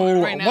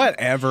anymore right now.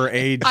 Whatever,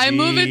 AG. I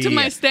move it to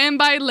my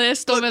standby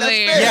list over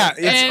there. Yeah,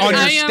 it's on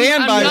your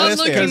standby list. I'm list.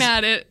 not looking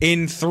at it.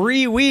 In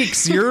 3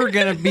 weeks, you're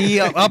going to be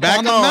up on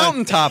the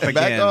mountaintop again.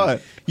 Back on.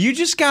 You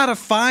just got to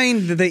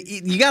find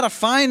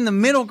the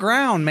middle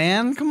ground,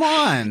 man. Come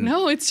on.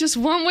 No, it's just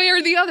one way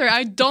or the other.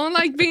 I don't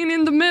like being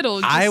in the middle.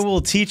 I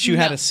will teach you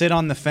how to sit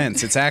on the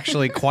fence. It's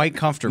actually quite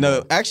comfortable.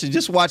 No, actually,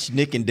 just watch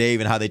Nick and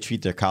Dave and how they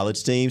treat their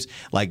college teams.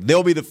 Like,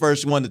 they'll be the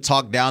first one to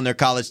talk down their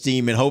college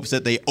team in hopes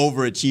that they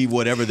overachieve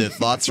whatever their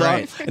thoughts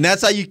are. And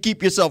that's how you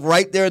keep yourself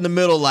right there in the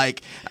middle,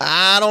 like,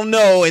 I don't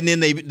know. And then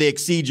they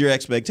exceed your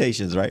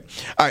expectations, right?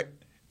 All right.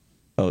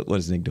 Oh, what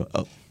is Nick doing?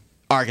 Oh.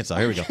 Arkansas.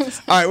 Here we go. All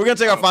right, we're going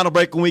to take our final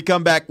break. When we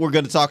come back, we're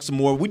going to talk some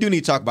more. We do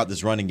need to talk about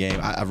this running game.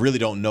 I really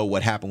don't know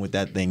what happened with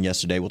that thing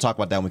yesterday. We'll talk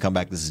about that when we come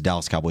back. This is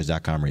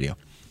DallasCowboys.com radio.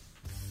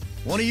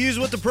 Want to use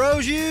what the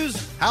pros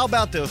use? How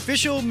about the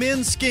official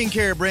men's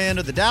skincare brand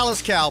of the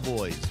Dallas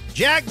Cowboys,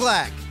 Jack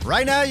Black?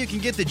 Right now, you can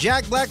get the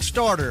Jack Black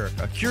Starter,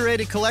 a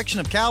curated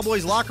collection of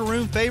Cowboys locker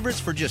room favorites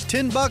for just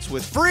 $10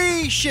 with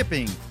free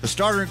shipping. The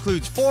starter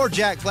includes 4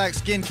 Jack Black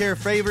skincare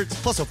favorites,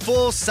 plus a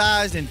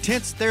full-sized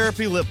intense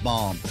therapy lip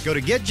balm. Go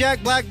to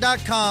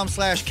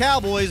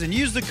getjackblack.com/Cowboys and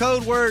use the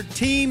code word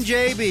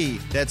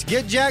TEAMJB. That's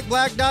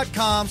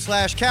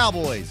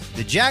getjackblack.com/Cowboys.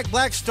 The Jack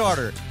Black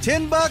Starter,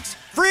 $10,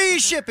 free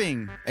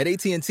shipping. At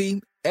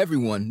AT&T,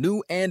 everyone,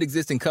 new and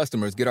existing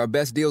customers, get our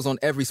best deals on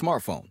every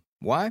smartphone.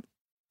 Why?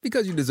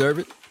 Because you deserve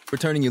it. For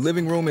turning your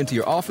living room into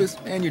your office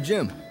and your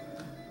gym.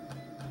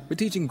 For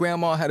teaching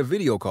Grandma how to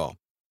video call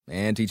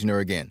and teaching her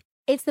again.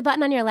 It's the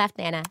button on your left,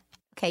 Nana.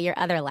 Okay, your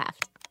other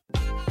left.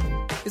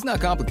 It's not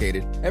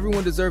complicated.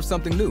 Everyone deserves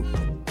something new.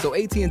 So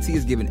AT&T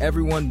is giving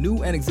everyone,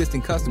 new and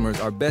existing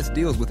customers, our best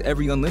deals with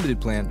every unlimited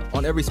plan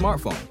on every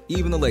smartphone,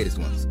 even the latest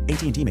ones.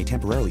 AT&T may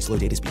temporarily slow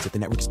data speeds if the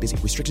network is busy.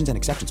 Restrictions and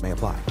exceptions may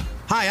apply.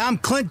 Hi, I'm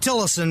Clint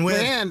Tillison with...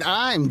 And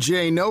I'm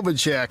Jay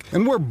Novacek,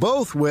 and we're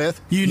both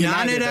with...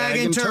 United Ag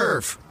and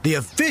Turf, the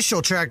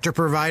official tractor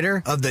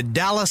provider of the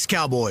Dallas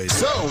Cowboys.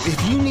 So,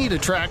 if you need a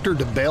tractor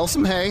to bale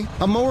some hay,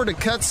 a mower to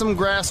cut some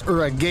grass,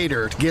 or a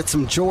gator to get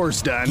some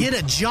chores done... Get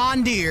a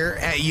John Deere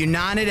at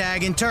United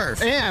Ag and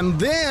Turf. And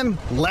then,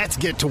 let's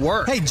get to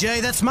work. Hey,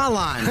 Jay, that's my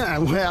line.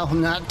 Well,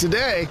 not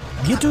today.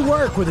 Get to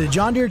work with a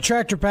John Deere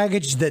tractor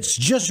package that's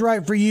just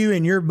right for you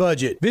and your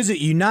budget. Visit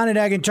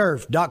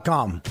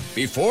UnitedAgAndTurf.com.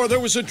 Before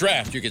there was a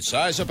draft, you could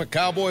size up a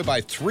cowboy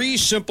by 3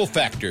 simple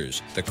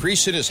factors: the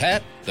crease in his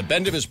hat, the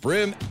bend of his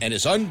brim, and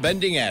his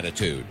unbending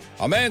attitude.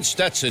 A man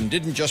Stetson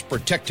didn't just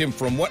protect him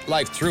from what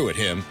life threw at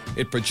him,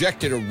 it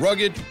projected a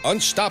rugged,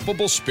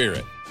 unstoppable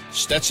spirit.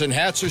 Stetson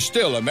hats are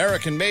still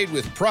American-made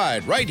with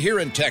pride right here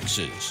in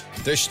Texas.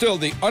 They're still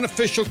the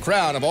unofficial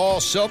crown of all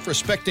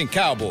self-respecting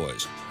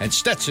cowboys, and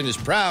Stetson is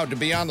proud to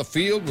be on the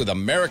field with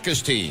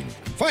America's team.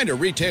 Find a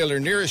retailer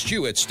nearest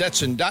you at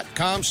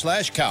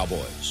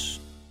Stetson.com/cowboys.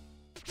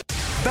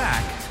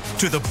 Back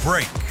to the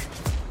break.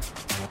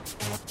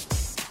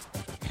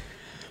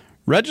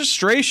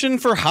 Registration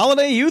for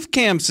holiday youth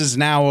camps is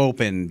now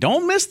open.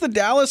 Don't miss the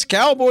Dallas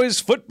Cowboys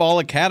Football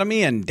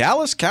Academy and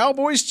Dallas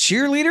Cowboys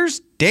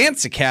Cheerleaders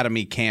Dance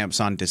Academy camps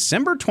on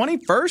December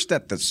 21st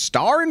at the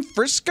Star in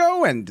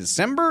Frisco and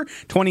December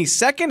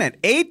 22nd at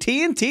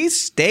AT&T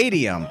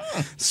Stadium.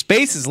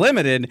 Space is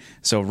limited,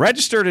 so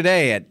register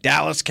today at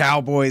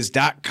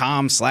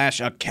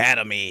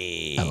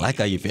dallascowboys.com/academy. I like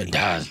how you feel. You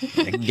got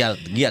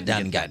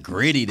down and got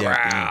gritty there.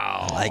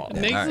 I like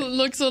that. Nick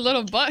looks a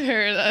little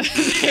butthurt that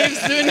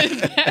Dave's doing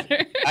it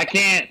better. I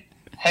can't.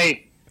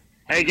 Hey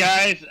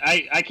guys,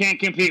 I can't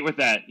compete with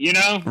that. You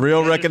know,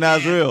 real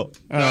recognize real.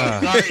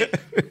 Sorry.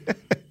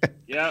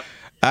 Yep.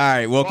 All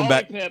right, welcome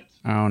back. Pipped.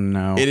 Oh,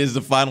 no. It is the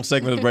final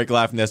segment of the break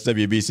live from the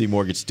SWBC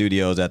Mortgage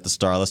Studios at the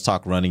Star. Let's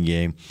talk running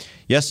game.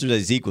 Yesterday,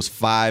 Zeke was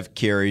 5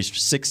 carries for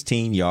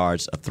 16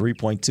 yards, a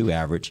 3.2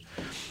 average.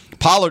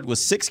 Pollard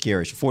was 6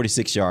 carries for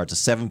 46 yards, a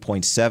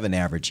 7.7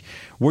 average.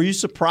 Were you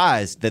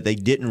surprised that they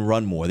didn't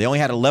run more? They only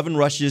had 11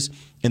 rushes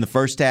in the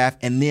first half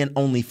and then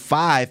only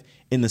 5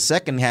 in the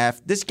second half.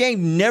 This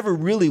game never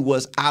really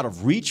was out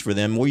of reach for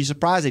them. Were you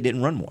surprised they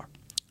didn't run more?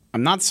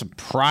 I'm not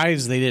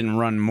surprised they didn't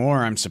run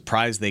more. I'm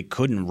surprised they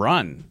couldn't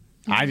run.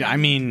 I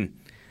mean,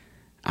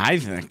 I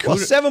think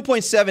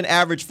 7.7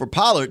 average for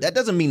Pollard. That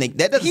doesn't mean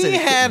that doesn't say they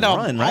couldn't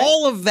run, right?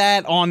 All of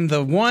that on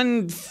the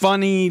one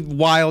funny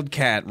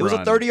Wildcat run. It was a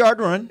 30-yard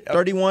run,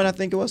 31, I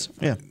think it was.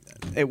 Yeah.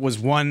 It was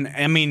one.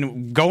 I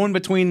mean, going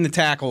between the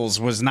tackles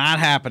was not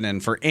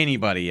happening for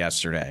anybody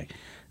yesterday.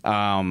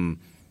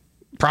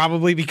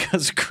 Probably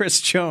because of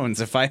Chris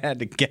Jones, if I had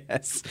to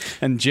guess,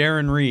 and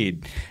Jaron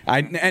Reed.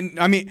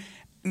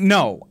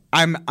 No,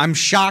 I'm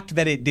shocked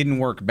that it didn't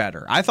work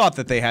better. I thought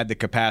that they had the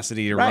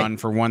capacity to run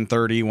for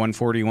 130,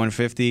 140,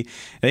 150.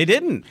 They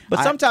didn't.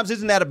 But sometimes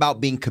isn't that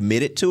about being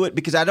committed to it?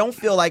 Because I don't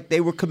feel like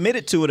they were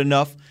committed to it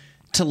enough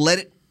to let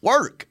it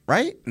work,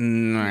 right?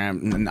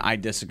 I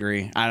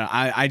disagree.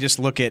 I just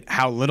look at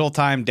how little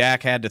time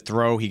Dak had to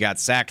throw. He got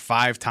sacked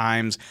 5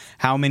 times.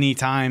 How many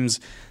times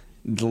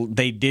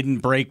they didn't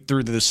break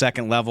through to the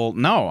second level?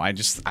 No, I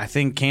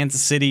think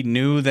Kansas City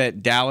knew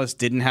that Dallas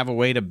didn't have a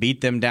way to beat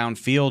them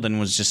downfield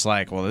and was just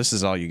like, well, this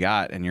is all you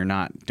got, and you're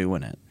not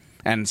doing it.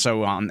 And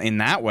so in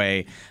that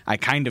way, I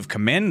kind of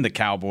commend the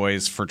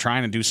Cowboys for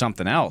trying to do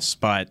something else.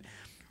 But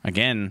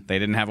again, they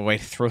didn't have a way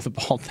to throw the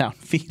ball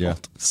downfield. Yeah.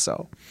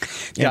 So,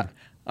 yeah.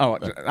 Oh,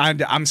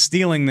 I'm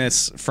stealing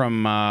this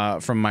from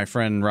my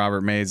friend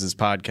Robert Mays'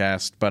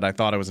 podcast, but I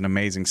thought it was an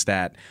amazing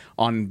stat.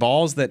 On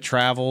balls that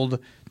traveled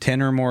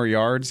 10 or more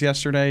yards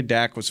yesterday,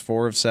 Dak was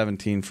 4 of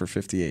 17 for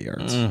 58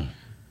 yards.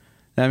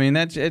 I mean,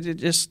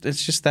 it's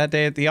just that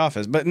day at the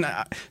office. But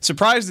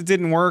surprised it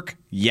didn't work?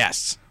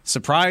 Yes.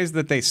 Surprised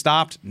that they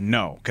stopped?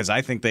 No, because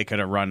I think they could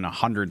have run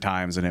 100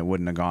 times and it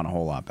wouldn't have gone a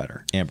whole lot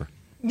better. Amber.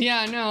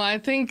 Yeah, no, I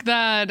think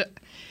that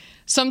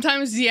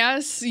sometimes,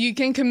 yes, you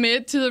can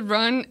commit to the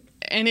run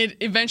and it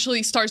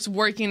eventually starts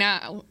working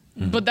out.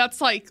 Mm-hmm. But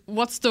that's like,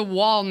 what's the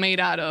wall made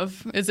out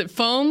of? Is it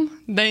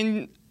foam?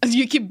 Then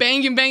you keep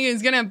banging,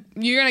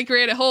 you're gonna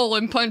create a hole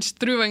and punch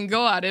through and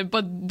go at it.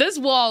 But this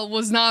wall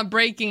was not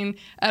breaking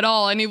at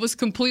all, and it was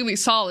completely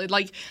solid.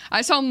 Like,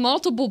 I saw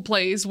multiple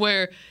plays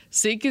where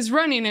Zeke is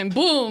running and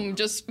boom,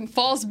 just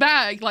falls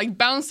back, like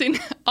bouncing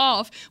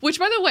off. Which,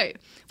 by the way,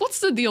 what's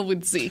the deal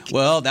with Zeke?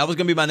 Well, that was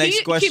gonna be my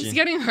next question. He keeps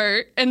getting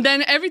hurt, and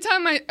then every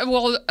time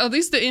at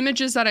least the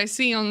images that I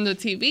see on the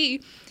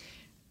TV,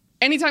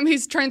 anytime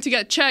he's trying to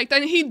get checked,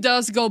 and he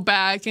does go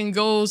back and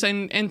goes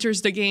and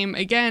enters the game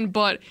again,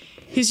 but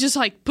he's just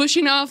like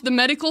pushing off the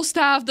medical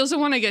staff, doesn't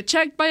want to get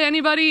checked by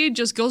anybody,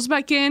 just goes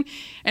back in.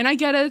 And I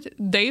get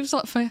it. Dave's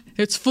like,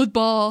 it's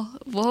football.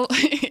 Well,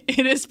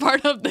 it is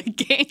part of the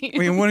game. I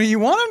mean, what do you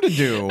want him to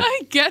do?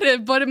 I get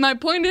it. But my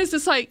point is,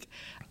 it's like,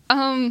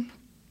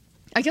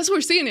 I guess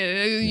we're seeing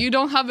it. You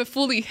don't have a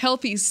fully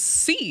healthy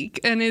Zeke,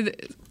 and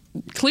it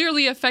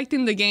clearly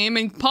affecting the game.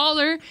 And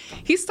Pollard,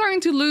 he's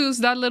starting to lose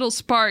that little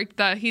spark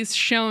that he's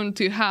shown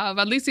to have.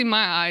 At least in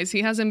my eyes,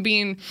 he hasn't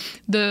been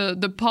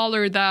the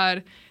Pollard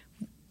that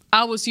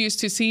I was used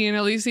to seeing,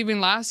 at least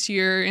even last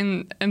year,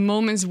 in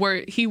moments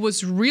where he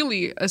was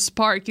really a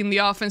spark in the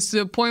offense, to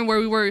the point where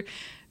we were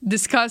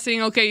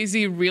discussing, okay, is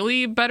he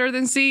really better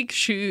than Zeke?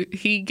 Should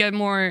he get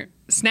more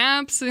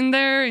snaps in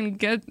there and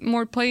get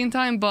more playing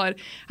time? But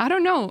I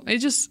don't know. It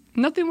just,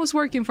 nothing was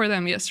working for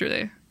them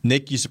yesterday.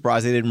 Nick, you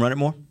surprised they didn't run it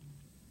more?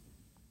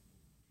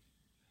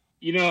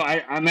 You know,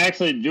 I'm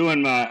actually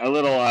doing a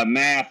little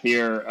math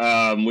here,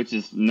 which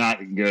is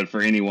not good for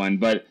anyone.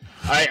 But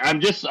I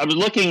was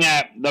looking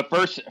at the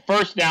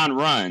first down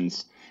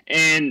runs,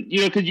 and you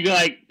know, because you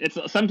like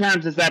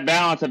sometimes it's that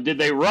balance of did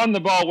they run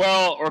the ball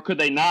well or could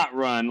they not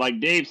run?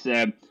 Like Dave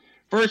said,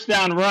 first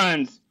down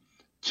runs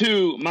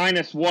 2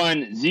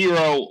 -1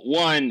 0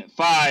 1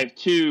 5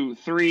 2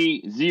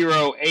 3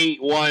 0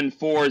 8 1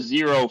 4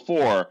 0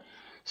 4.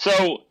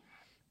 So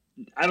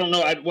I don't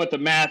know what the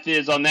math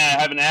is on that.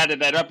 I haven't added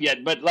that up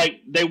yet. But,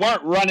 like, they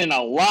weren't running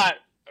a lot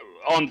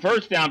on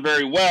first down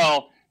very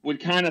well,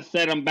 would kind of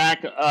set them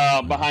back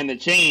behind the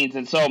chains.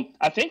 And so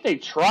I think they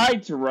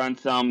tried to run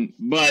some,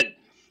 but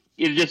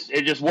it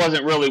just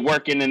wasn't really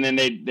working, and then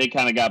they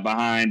kind of got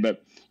behind.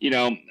 But, you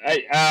know,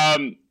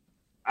 to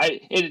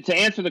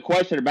answer the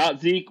question about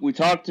Zeke, we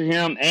talked to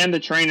him and the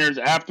trainers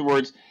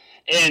afterwards,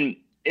 and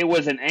it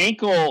was an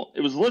ankle.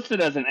 It was listed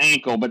as an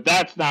ankle, but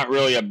that's not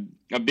really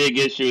a big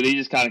issue. They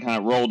just kind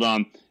of rolled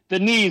on. The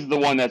knee's the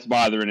one that's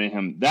bothering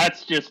him.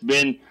 That's just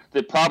been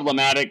the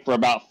problematic for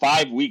about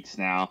 5 weeks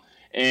now,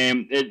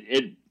 and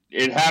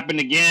it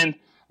happened again.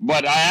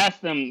 But I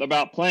asked him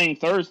about playing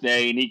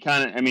Thursday, and he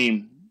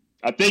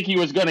I think he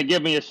was going to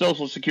give me a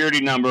social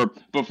security number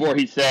before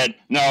he said,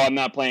 no, I'm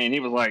not playing. He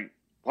was like,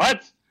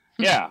 what?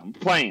 Yeah, I'm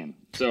playing.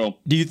 So,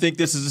 do you think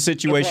this is a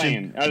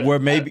situation where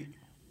maybe?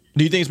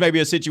 Do you think it's maybe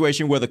a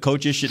situation where the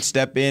coaches should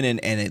step in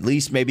and at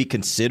least maybe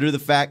consider the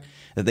fact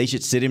that they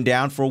should sit him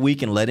down for a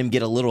week and let him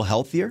get a little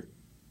healthier?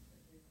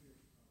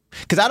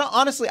 Because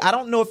I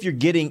don't know if you're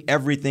getting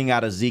everything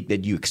out of Zeke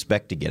that you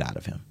expect to get out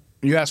of him.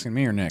 You asking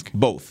me or Nick?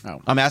 Both.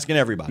 Oh. I'm asking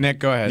everybody. Nick,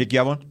 go ahead. Nick, you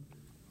have one?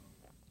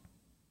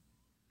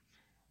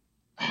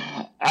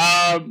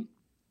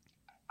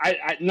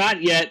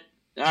 Not yet.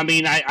 I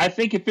mean, I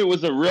think if it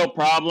was a real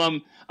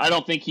problem, I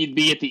don't think he'd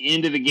be at the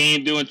end of the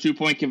game doing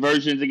 2-point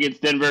conversions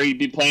against Denver. He'd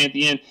be playing at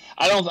the end.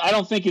 I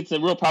don't think it's a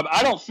real problem.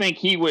 I don't think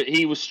he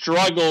was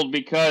struggled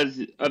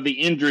because of the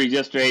injuries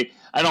yesterday.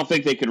 I don't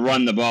think they could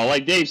run the ball.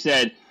 Like Dave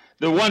said,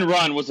 the one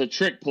run was a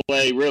trick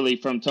play really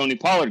from Tony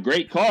Pollard.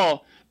 Great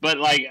call, but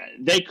like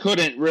they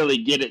couldn't really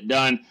get it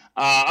done.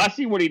 I'll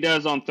see what he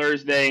does on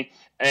Thursday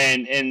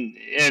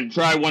and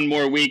try one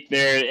more week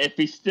there. If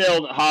he's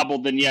still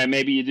hobbled, then yeah,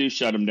 maybe you do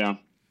shut him down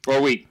for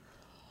a week.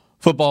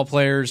 Football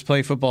players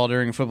play football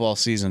during football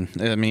season.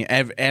 I mean,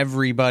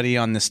 everybody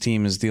on this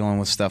team is dealing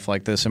with stuff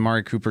like this.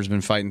 Amari Cooper's been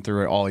fighting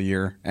through it all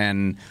year,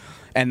 and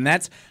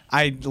that's.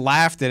 I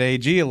laughed at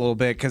AG a little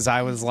bit because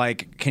I was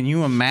like, can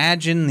you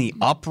imagine the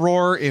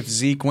uproar if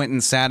Zeke went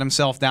and sat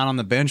himself down on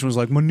the bench and was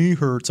like, my knee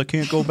hurts, I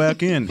can't go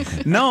back in.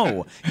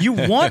 No, you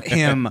want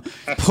him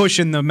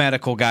pushing the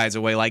medical guys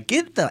away. Like,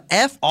 get the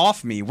F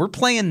off me. We're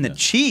playing the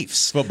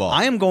Chiefs. Football.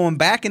 I am going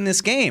back in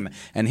this game.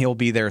 And he'll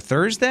be there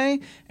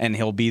Thursday, and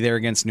he'll be there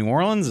against New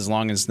Orleans as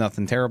long as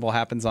nothing terrible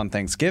happens on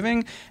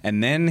Thanksgiving.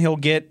 And then he'll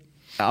get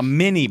a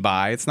mini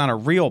bye. It's not a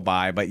real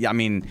bye, but I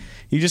mean,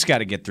 you just got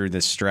to get through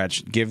this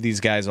stretch. Give these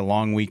guys a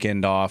long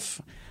weekend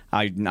off.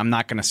 I'm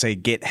not going to say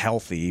get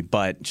healthy,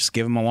 but just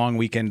give them a long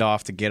weekend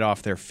off to get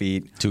off their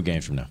feet. 2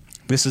 games from now.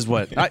 This is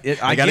what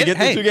I got to get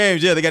through 2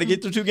 games. Yeah, they got to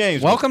get through 2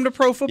 games. Welcome to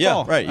pro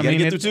football. Yeah, right. You got to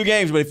get through 2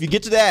 games, but if you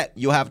get to that,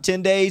 you'll have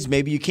 10 days.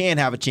 Maybe you can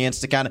have a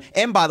chance to kind of.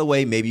 And by the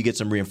way, maybe you get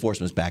some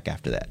reinforcements back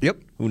after that. Yep.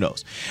 Who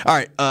knows? All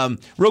right.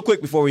 Real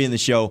quick before we end the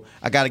show,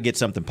 I got to get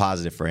something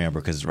positive for Amber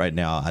because right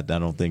now I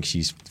don't think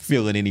she's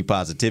feeling any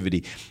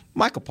positivity.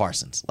 Michael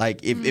Parsons.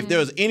 Like if there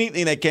was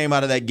anything that came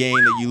out of that game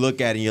that you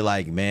look at and you're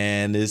like,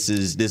 man, this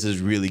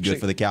is really good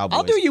for the Cowboys.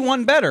 I'll do you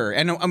one better.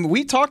 And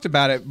we talked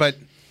about it, but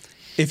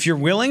if you're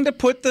willing to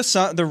put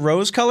the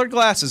rose-colored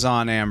glasses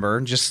on, Amber,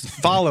 just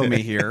follow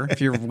me here. If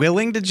you're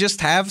willing to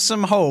just have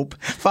some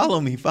hope, follow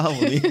me.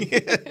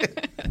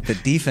 The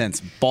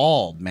defense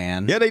balled,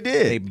 man. Yeah, they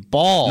did. They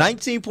balled.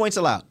 19 points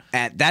allowed.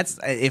 That's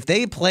if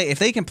they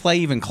can play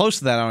even close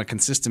to that on a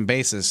consistent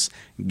basis,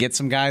 get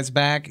some guys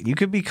back, you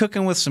could be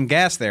cooking with some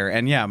gas there.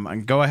 And yeah,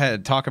 go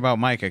ahead, talk about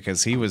Micah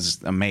because he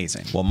was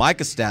amazing. Well,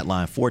 Micah's stat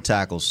line: 4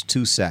 tackles,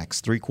 2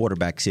 sacks, 3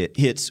 quarterback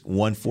hits,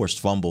 1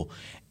 forced fumble.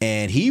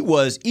 And he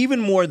was even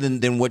more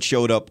than what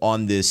showed up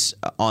on this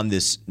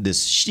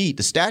sheet,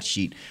 the stat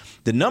sheet.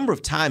 The number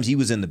of times he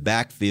was in the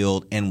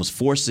backfield and was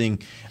forcing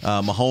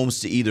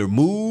Mahomes to either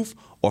move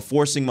or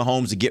forcing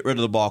Mahomes to get rid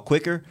of the ball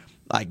quicker.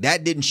 Like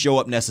that didn't show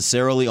up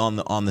necessarily on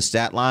the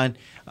stat line.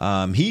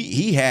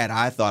 He had,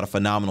 I thought, a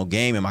phenomenal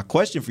game. And my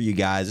question for you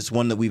guys, it's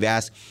one that we've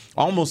asked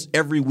almost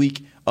every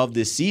week of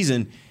this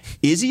season.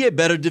 Is he a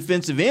better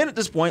defensive end at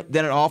this point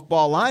than an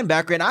off-ball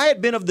linebacker? And I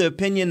had been of the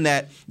opinion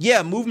that,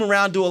 move him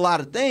around, do a lot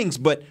of things,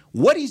 but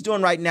what he's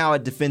doing right now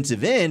at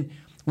defensive end,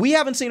 we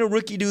haven't seen a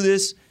rookie do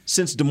this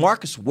since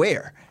DeMarcus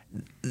Ware.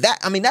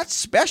 That's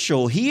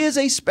special. He is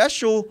a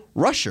special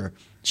rusher.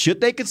 Should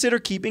they consider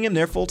keeping him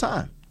there full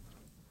time?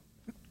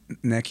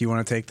 Nick, you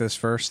want to take this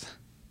first?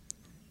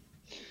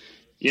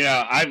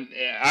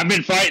 I've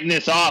been fighting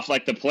this off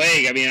like the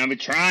plague. I mean, I've been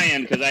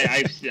trying because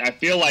I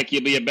feel like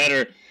he'll be a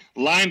better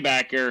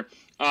linebacker.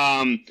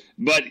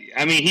 But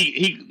I mean,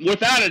 he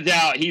without a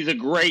doubt, he's a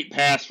great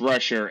pass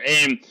rusher.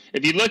 And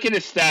if you look at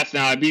his stats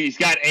now, he's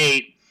got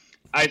 8.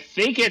 I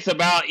think it's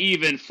about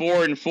even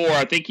 4 and 4.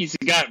 I think he's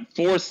got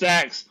 4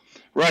 sacks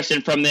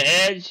rushing from the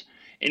edge,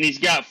 and he's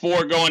got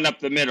 4 going up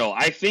the middle.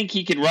 I think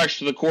he can rush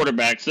to the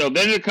quarterback. So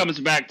then it comes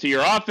back to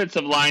your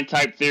offensive line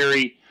type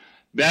theory.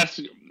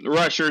 Best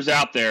rushers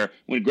out there.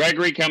 When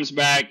Gregory comes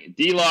back,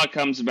 D-Law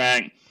comes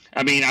back.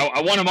 I mean,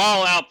 I want them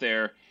all out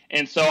there.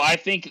 And so I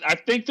think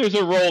there's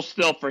a role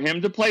still for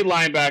him to play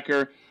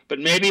linebacker, but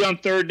maybe on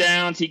third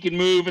downs he can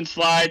move and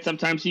slide.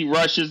 Sometimes he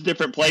rushes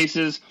different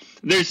places.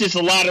 There's just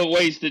a lot of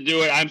ways to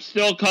do it. I'm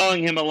still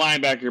calling him a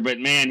linebacker, but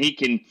man, he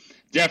can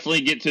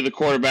definitely get to the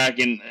quarterback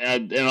in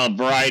a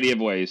variety of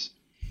ways.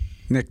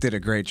 Nick did a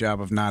great job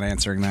of not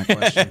answering that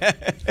question.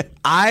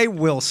 I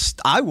will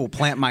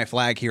plant my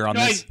flag here on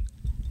this.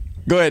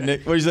 Go ahead,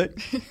 Nick. What did you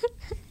say?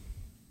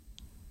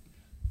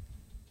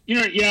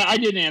 I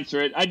didn't answer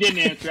it.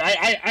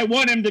 I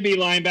want him to be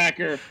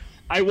linebacker.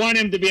 I want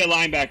him to be a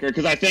linebacker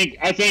because I think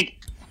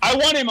I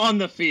want him on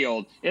the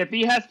field. If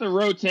he has to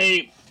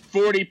rotate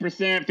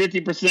 40%,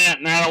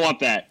 50%, I don't want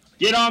that.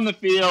 Get on the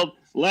field,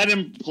 let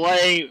him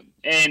play,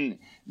 and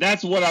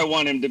that's what I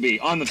want him to be,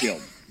 on the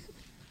field.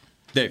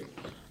 Dave.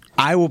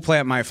 I will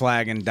plant my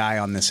flag and die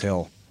on this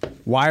hill.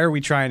 Why are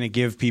we trying to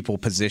give people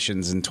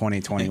positions in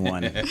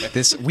 2021?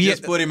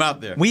 Just put him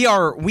out there. We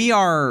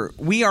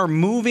are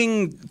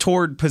moving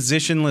toward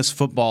positionless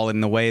football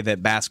in the way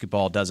that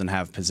basketball doesn't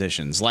have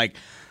positions. Like,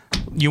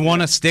 you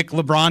want to stick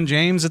LeBron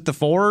James at the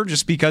 4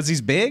 just because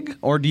he's big?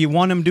 Or do you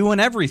want him doing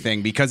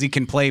everything because he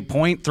can play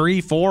point 3,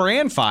 4,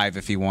 and 5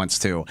 if he wants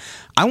to?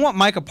 I want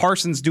Micah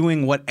Parsons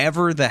doing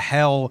whatever the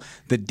hell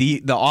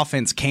the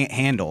offense can't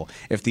handle.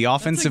 If the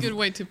offensive, that's a good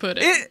way to put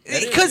it.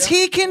 Because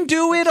he can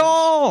do it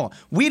all.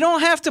 We don't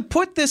have to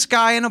put this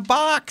guy in a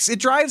box. It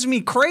drives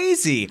me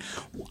crazy.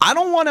 I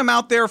don't want him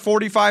out there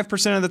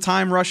 45% of the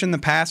time rushing the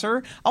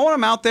passer. I want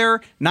him out there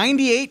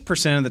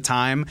 98% of the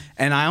time,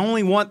 and I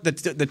only want the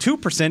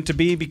 2% to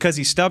be because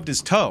he stubbed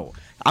his toe.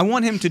 I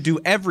want him to do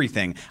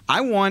everything. I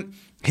want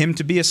him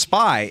to be a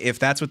spy if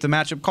that's what the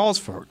matchup calls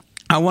for.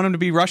 I want him to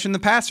be rushing the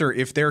passer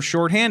if they're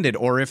shorthanded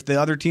or if the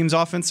other team's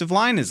offensive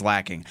line is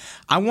lacking.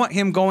 I want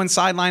him going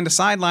sideline to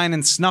sideline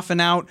and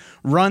snuffing out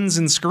runs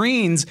and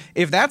screens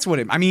if that's what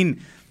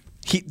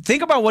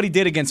think about what he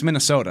did against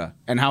Minnesota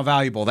and how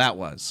valuable that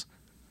was.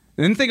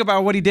 Then think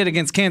about what he did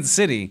against Kansas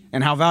City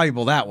and how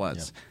valuable that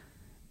was. Yep.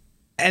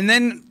 And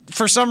then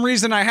for some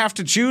reason I have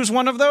to choose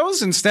one of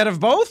those instead of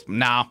both?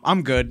 Nah,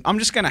 I'm good. I'm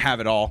just going to have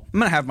it all. I'm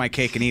going to have my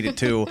cake and eat it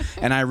too.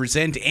 And I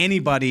resent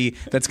anybody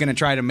that's going to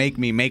try to make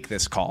me make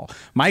this call.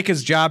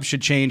 Micah's job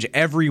should change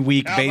every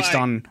week based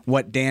on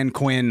what Dan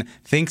Quinn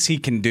thinks he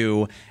can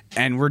do.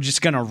 And we're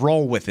just going to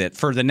roll with it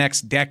for the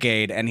next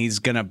decade. And he's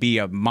going to be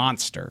a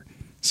monster.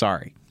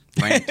 Sorry.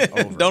 Rant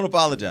over. Don't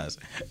apologize.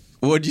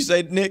 What'd you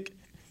say, Nick?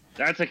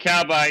 That's a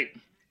cow bite.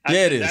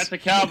 Yeah, it is. That's a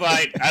cow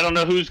bite. I don't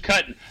know who's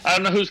cutting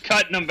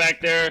them back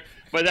there.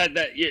 But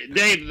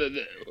Dave,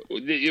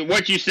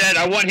 what you said,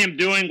 I want him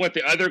doing what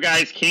the other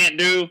guys can't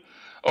do,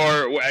 or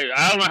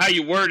I don't know how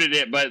you worded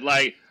it, but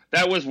like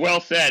that was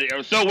well said. It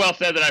was so well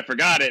said that I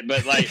forgot it.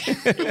 But like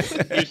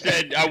you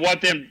said, I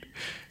want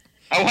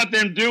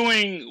them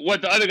doing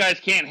what the other guys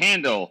can't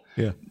handle.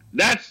 Yeah.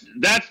 That's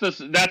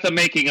a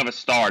making of a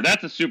star.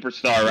 That's a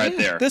superstar right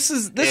there.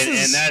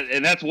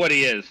 And that's what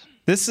he is.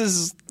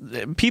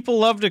 People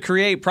love to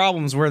create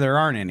problems where there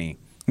aren't any.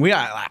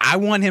 I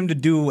want him to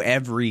do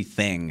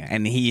everything,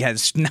 and he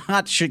has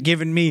not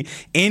given me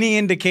any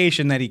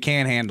indication that he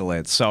can't handle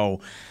it. So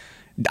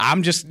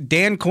I'm just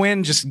Dan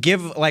Quinn. Just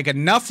give like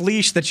enough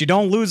leash that you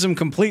don't lose him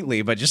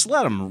completely, but just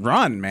let him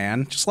run,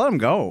 man. Just let him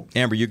go.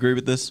 Amber, you agree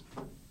with this?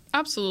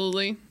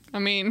 Absolutely. I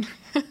mean,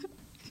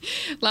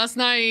 last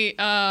night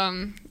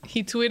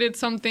he tweeted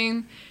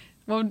something.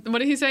 What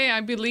did he say? I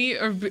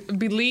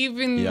believe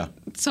in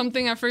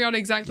something. I forgot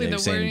exactly the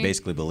wording.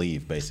 Basically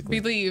believe.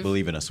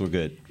 Believe in us. We're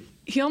good.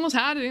 He almost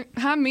had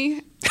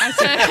me. I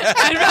said,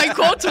 I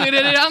quote tweeted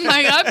it. I'm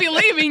like, I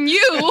believe in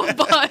you,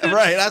 but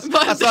right. I saw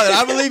that.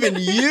 I believe in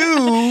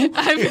you.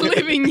 I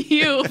believe in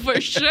you for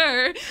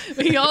sure.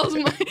 He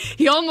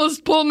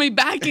almost pulled me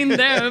back in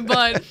there,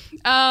 but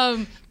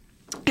and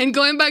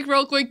going back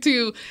real quick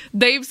to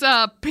Dave's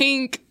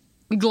pink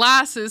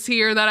glasses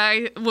here that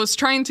I was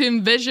trying to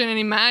envision and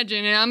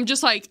imagine, and I'm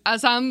just like,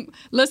 as I'm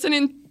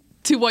listening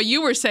to what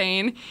you were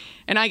saying,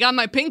 and I got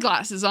my pink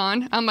glasses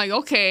on. I'm like,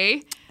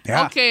 okay.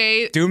 Yeah.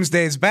 Okay.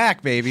 Doomsday's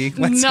back, baby.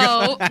 Let's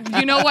no, go.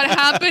 You know what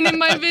happened in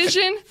my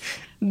vision?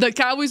 The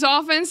Cowboys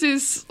offense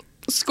is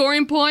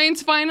scoring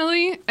points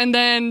finally, and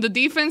then the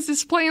defense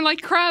is playing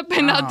like crap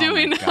and not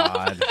doing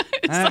enough.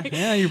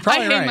 Yeah, you're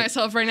probably I hate right.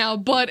 myself right now,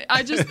 but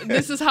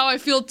this is how I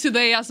feel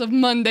today as of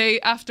Monday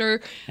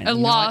after a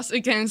loss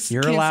against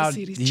You're Kansas allowed.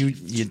 City.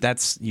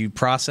 You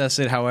process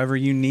it however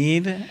you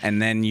need,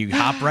 and then you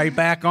hop right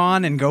back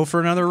on and go for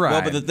another ride.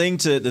 Well, but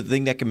the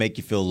thing that can make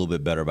you feel a little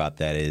bit better about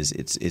that is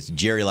it's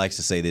Jerry likes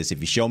to say this: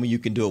 if you show me you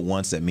can do it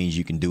once, that means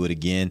you can do it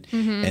again.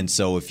 Mm-hmm. And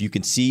so if you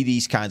can see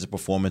these kinds of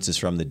performances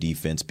from the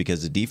defense,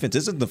 because the defense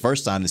isn't the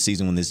first time this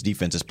season when this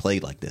defense has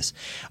played like this.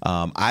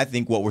 I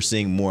think what we're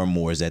seeing more and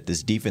more is that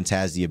this defense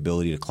has the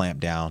ability to clamp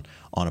down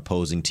on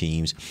opposing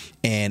teams,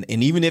 and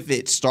even if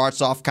it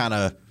starts off kind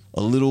of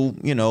a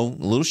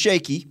little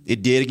shaky,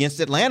 it did against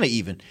Atlanta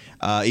even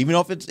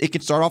though it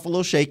can start off a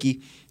little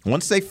shaky.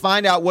 Once they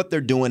find out what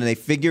they're doing and they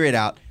figure it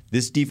out,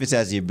 this defense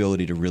has the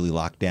ability to really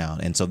lock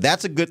down. And so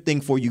that's a good thing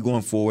for you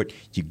going forward.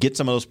 You get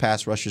some of those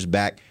pass rushers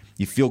back.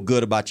 You feel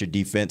good about your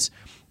defense.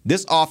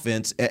 This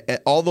offense,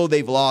 although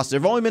they've lost, there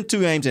have only been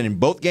 2 games, and in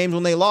both games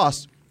when they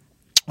lost,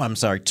 2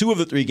 of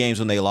the 3 games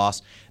when they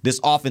lost, this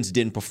offense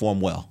didn't perform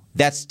well.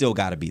 That's still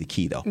got to be the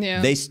key, though.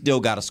 Yeah. They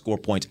still got to score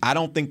points. I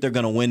don't think they're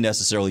going to win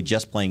necessarily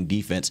just playing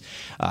defense.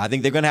 I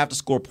think they're going to have to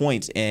score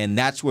points, and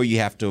that's where you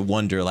have to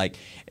wonder,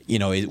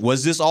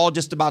 was this all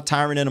just about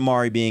Tyron and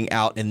Amari being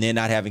out and then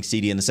not having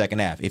CD in the second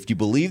half? If you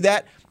believe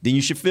that, then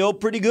you should feel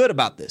pretty good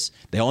about this.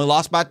 They only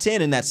lost by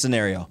 10 in that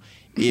scenario.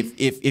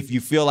 If you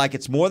feel like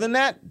it's more than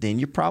that, then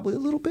you're probably a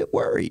little bit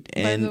worried.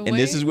 And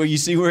this is where you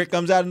see where it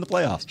comes out in the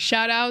playoffs.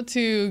 Shout out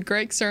to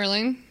Greg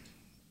Serling.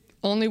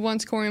 Only one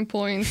scoring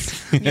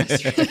points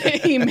yesterday.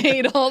 He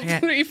made all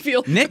 3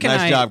 field goals.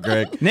 Nice job,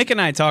 Greg. Nick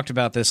and I talked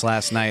about this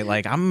last night.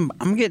 Like, I'm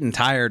getting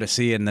tired of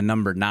seeing the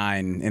number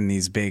 9 in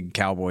these big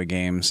Cowboy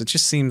games. It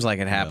just seems like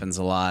it happens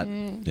a lot.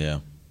 Yeah.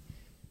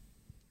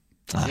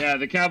 Yeah,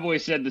 the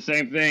Cowboys said the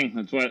same thing.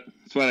 That's why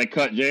they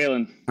cut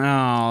Jalen.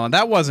 Oh,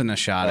 that wasn't a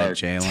shot at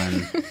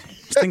Jalen. I was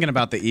thinking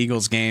about the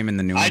Eagles game and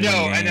the New England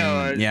game. I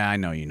know. Yeah, I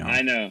know you know.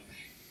 I know.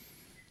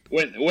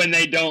 When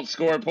they don't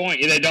score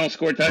they don't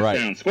score touchdowns.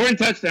 Right. Scoring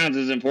touchdowns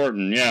is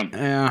important. Yeah.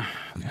 Yeah.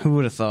 Who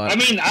would have thought? I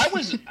mean, I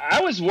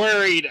was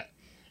worried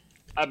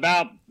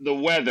about the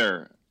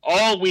weather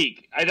all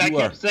week. I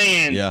kept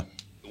saying, yeah.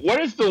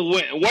 What is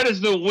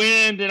the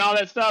wind and all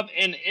that stuff?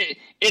 And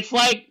it's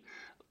like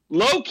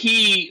low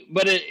key,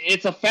 but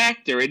it's a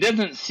factor. It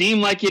doesn't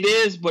seem like it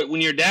is, but when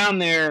you're down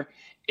there,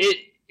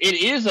 it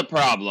is a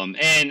problem.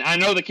 And I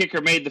know the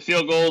kicker made the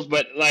field goals,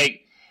 but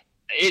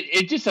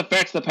it just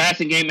affects the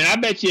passing game, and I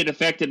bet you it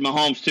affected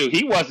Mahomes too.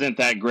 He wasn't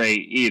that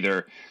great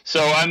either.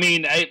 So I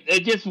mean,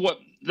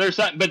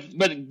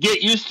 but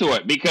get used to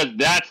it, because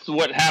that's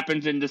what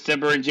happens in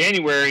December and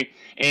January.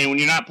 And when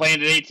you're not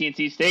playing at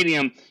AT&T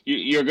Stadium,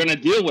 you're going to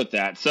deal with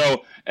that.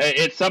 So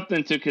it's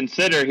something to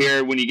consider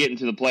here when you get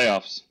into the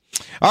playoffs.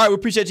 All right, we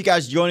appreciate you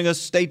guys joining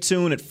us. Stay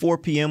tuned at 4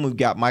 p.m. We've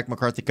got Mike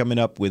McCarthy coming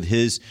up with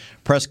his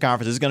press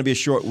conference. It's going to be a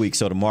short week,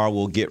 so tomorrow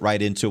we'll get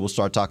right into it. We'll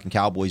start talking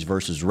Cowboys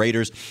versus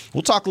Raiders.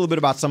 We'll talk a little bit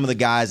about some of the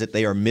guys that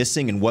they are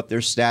missing and what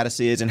their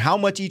status is and how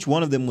much each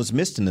one of them was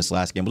missed in this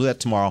last game. We'll do that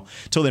tomorrow.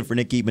 Till then, for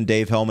Nick Eatman,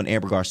 Dave Hellman,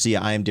 Amber Garcia,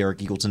 I am Derek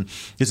Eagleton.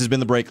 This has been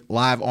The Break,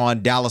 live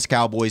on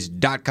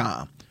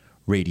DallasCowboys.com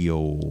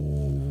radio.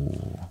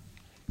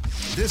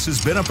 This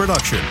has been a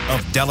production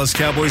of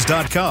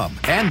DallasCowboys.com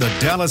and the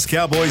Dallas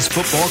Cowboys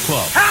Football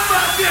Club. How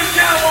about this,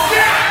 Cowboys?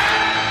 Yeah!